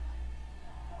 2000.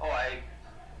 Oh, I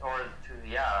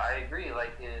agree.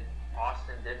 Like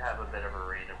Austin did have a bit of a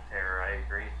reign of terror. I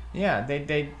agree. Yeah, they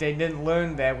didn't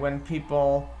learn that when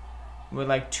people were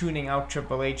like tuning out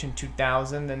Triple H in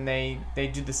 2000, and they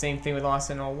do the same thing with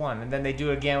Austin in 01, and then they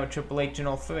do it again with Triple H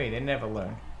in 03. They never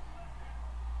learn.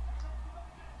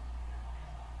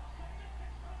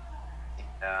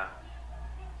 Yeah.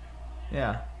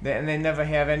 Yeah, and they never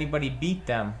have anybody beat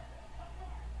them.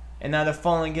 And now they're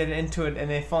falling into it, and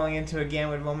they're falling into it again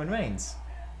with Roman Reigns,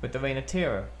 with the Reign of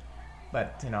Terror.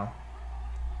 But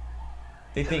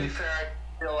they think. To be fair,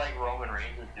 I feel like Roman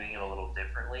Reigns is doing it a little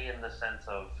differently in the sense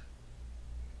of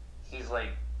he's like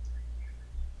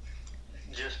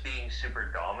just being super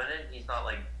dominant. He's not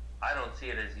like, I don't see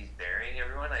it as he's burying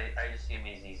everyone. I just see him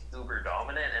as he's uber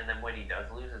dominant, and then when he does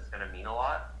lose, it's going to mean a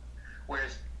lot.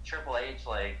 Whereas Triple H,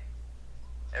 like,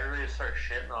 everybody started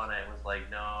shitting on it and was like,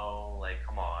 no, like,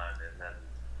 come on, and then.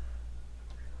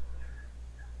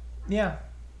 Yeah,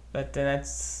 but then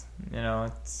that's,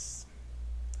 it's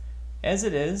as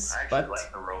it is. I actually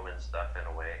like the Roman stuff in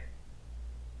a way.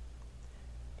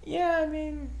 Yeah, I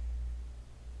mean,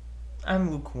 I'm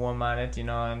lukewarm on it,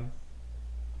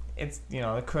 it's,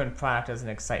 the current product doesn't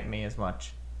excite me as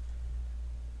much.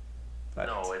 But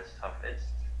no, it's tough. It's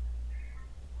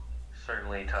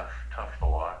certainly tough to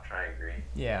watch. I agree.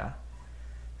 Yeah.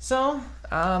 So,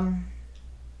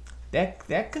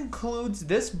 that concludes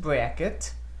this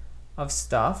bracket of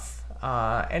stuff.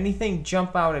 Anything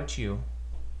jump out at you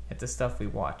at the stuff we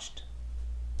watched?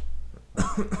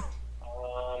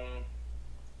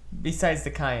 Besides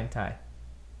the Kanenite.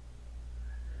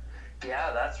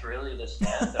 Yeah, that's really the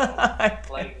standout.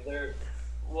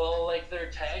 Their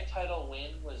tag title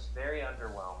win was very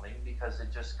underwhelming because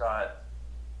it just got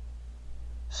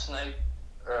sniped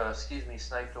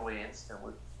away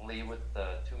instantly with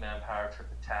the two-man power trip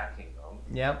attacking them.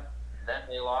 Yep. Then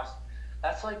they lost.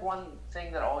 That's like one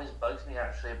thing that always bugs me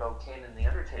actually about Kane and The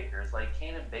Undertaker is like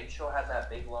Kane and Big Show had that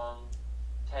big long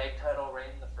tag title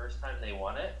reign the first time they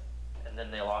won it, and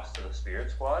then they lost to the Spirit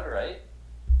Squad, right?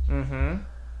 Mm-hmm.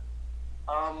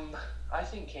 I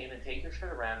think Kane and Taker should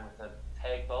have ran with the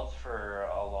tag belts for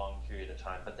a long period of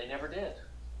time, but they never did.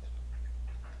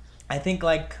 I think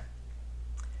like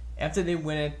after they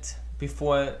win it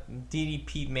before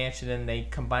DDP match, and then they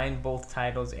combine both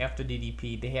titles after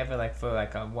DDP, they have it for a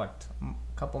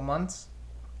couple months.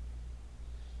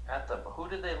 Who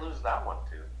did they lose that one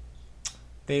to?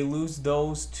 They lose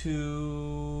those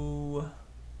to.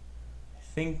 I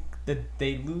think that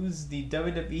they lose the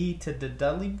WWE to the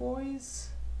Dudley Boys.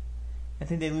 I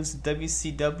think they lose the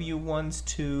WCW ones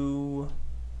to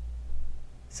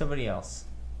somebody else.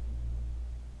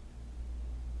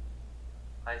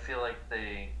 I feel like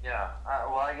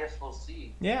I guess we'll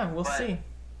see. Yeah, we'll see.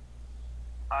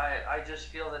 I just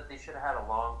feel that they should have had a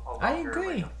longer, I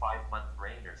agree. like a 5-month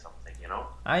reign or something,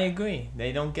 I agree.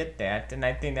 They don't get that, and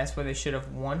I think that's where they should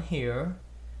have won here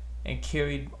and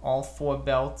carried all 4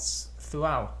 belts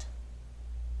throughout.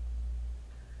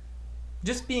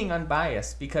 Just being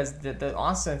unbiased, because the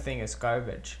Austin thing is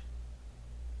garbage.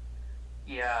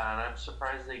 Yeah, and I'm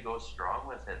surprised they go strong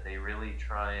with it. They really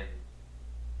try and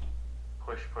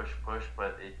push,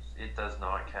 but it does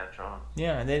not catch on.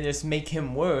 Yeah, and they just make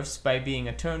him worse by being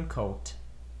a turncoat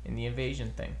in the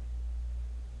invasion thing.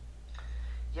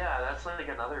 Yeah, that's like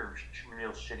another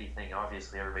real shitty thing.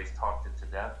 Obviously, everybody's talked it to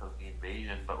death of the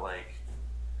invasion, but like,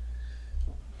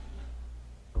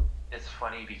 it's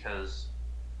funny because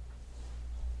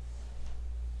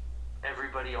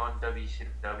everybody on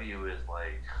WCW is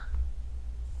like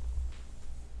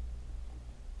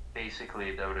basically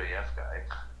a WWF guy.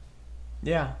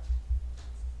 Yeah.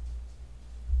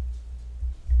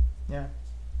 Yeah.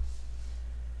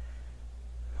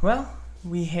 Well,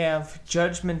 we have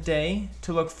Judgment Day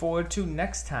to look forward to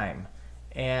next time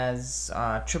as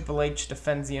Triple H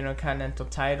defends the Intercontinental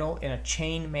title in a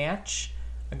chain match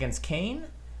against Kane,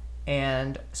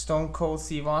 and Stone Cold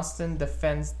Steve Austin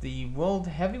defends the World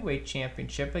Heavyweight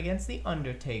Championship against The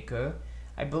Undertaker,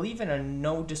 I believe in a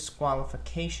no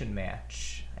disqualification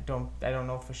match. I don't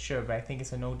know for sure, but I think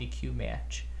it's a no DQ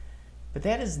match. But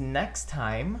that is next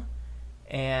time,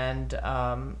 and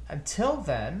until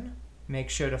then, make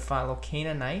sure to follow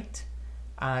Kanenite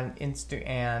on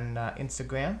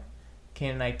Instagram,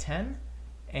 Kanenite10,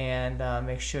 and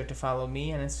make sure to follow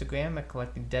me on Instagram at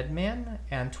CollectingDeadman,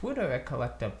 and Twitter at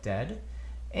CollectUpDead,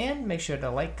 and make sure to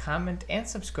like, comment, and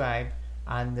subscribe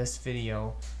on this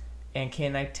video. And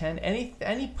Kanenite10,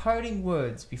 any parting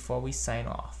words before we sign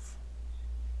off?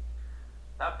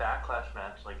 that Backlash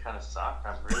match like kind of sucked.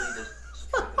 I'm really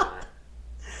disappointed in it.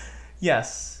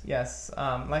 Yes.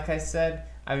 Like I said,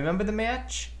 I remember the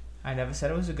match. I never said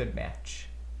it was a good match.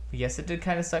 But yes, it did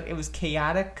kind of suck. It was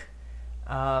chaotic.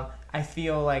 I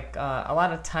feel like a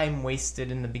lot of time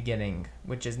wasted in the beginning,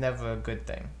 which is never a good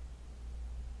thing.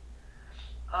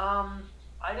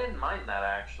 I didn't mind that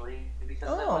actually,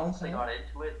 because then once they got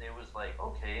into it, it was like,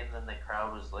 okay, and then the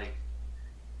crowd was like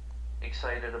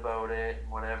excited about it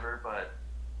and whatever, but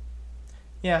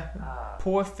yeah,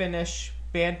 poor finish,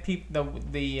 bad people,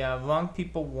 the wrong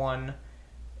people won,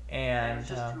 and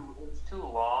it was too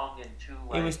long and too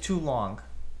like, it was too long.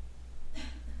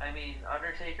 I mean,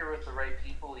 Undertaker with the right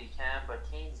people, he can, but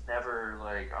Kane's never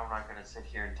like. I'm not gonna sit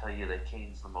here and tell you that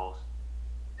Kane's the most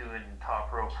doing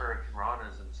top rope Hurricane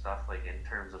Ranas and stuff like in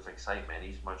terms of excitement.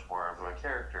 He's much more of a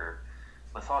character,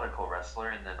 methodical wrestler,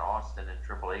 and then Austin and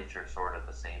Triple H are sort of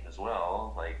the same as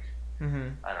well. Like, I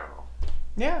don't know.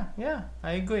 Yeah,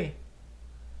 I agree.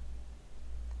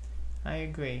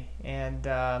 And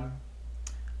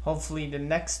hopefully the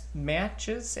next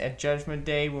matches at Judgment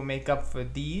Day will make up for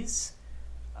these.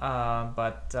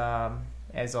 But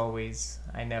as always,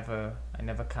 I never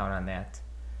count on that.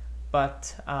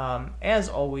 But as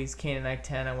always,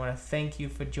 Kanenite10, I want to thank you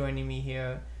for joining me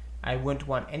here. I wouldn't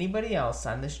want anybody else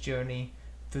on this journey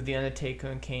through the Undertaker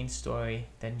and Kane story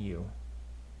than you.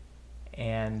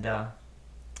 And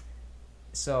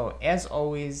so, as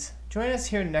always, join us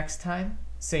here next time.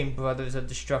 Same Brothers of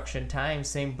Destruction time,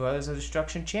 same Brothers of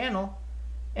Destruction channel.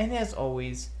 And as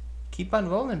always, keep on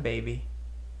rolling, baby.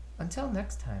 Until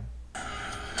next time.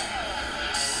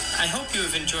 I hope you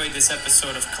have enjoyed this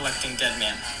episode of Collecting Dead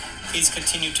Man. Please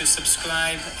continue to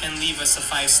subscribe and leave us a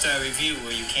 5-star review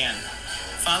where you can.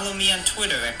 Follow me on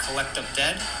Twitter at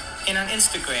CollectUpDead and on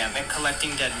Instagram at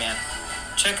CollectingDeadman.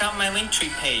 Check out my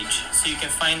Linktree page so you can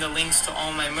find the links to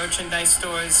all my merchandise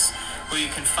stores, where you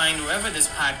can find wherever this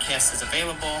podcast is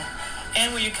available,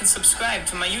 and where you can subscribe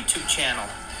to my YouTube channel.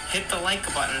 Hit the like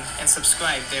button and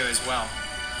subscribe there as well.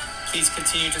 Please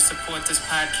continue to support this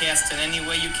podcast in any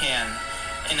way you can.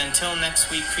 And until next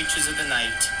week, Creatures of the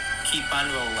Night, keep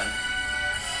on rolling.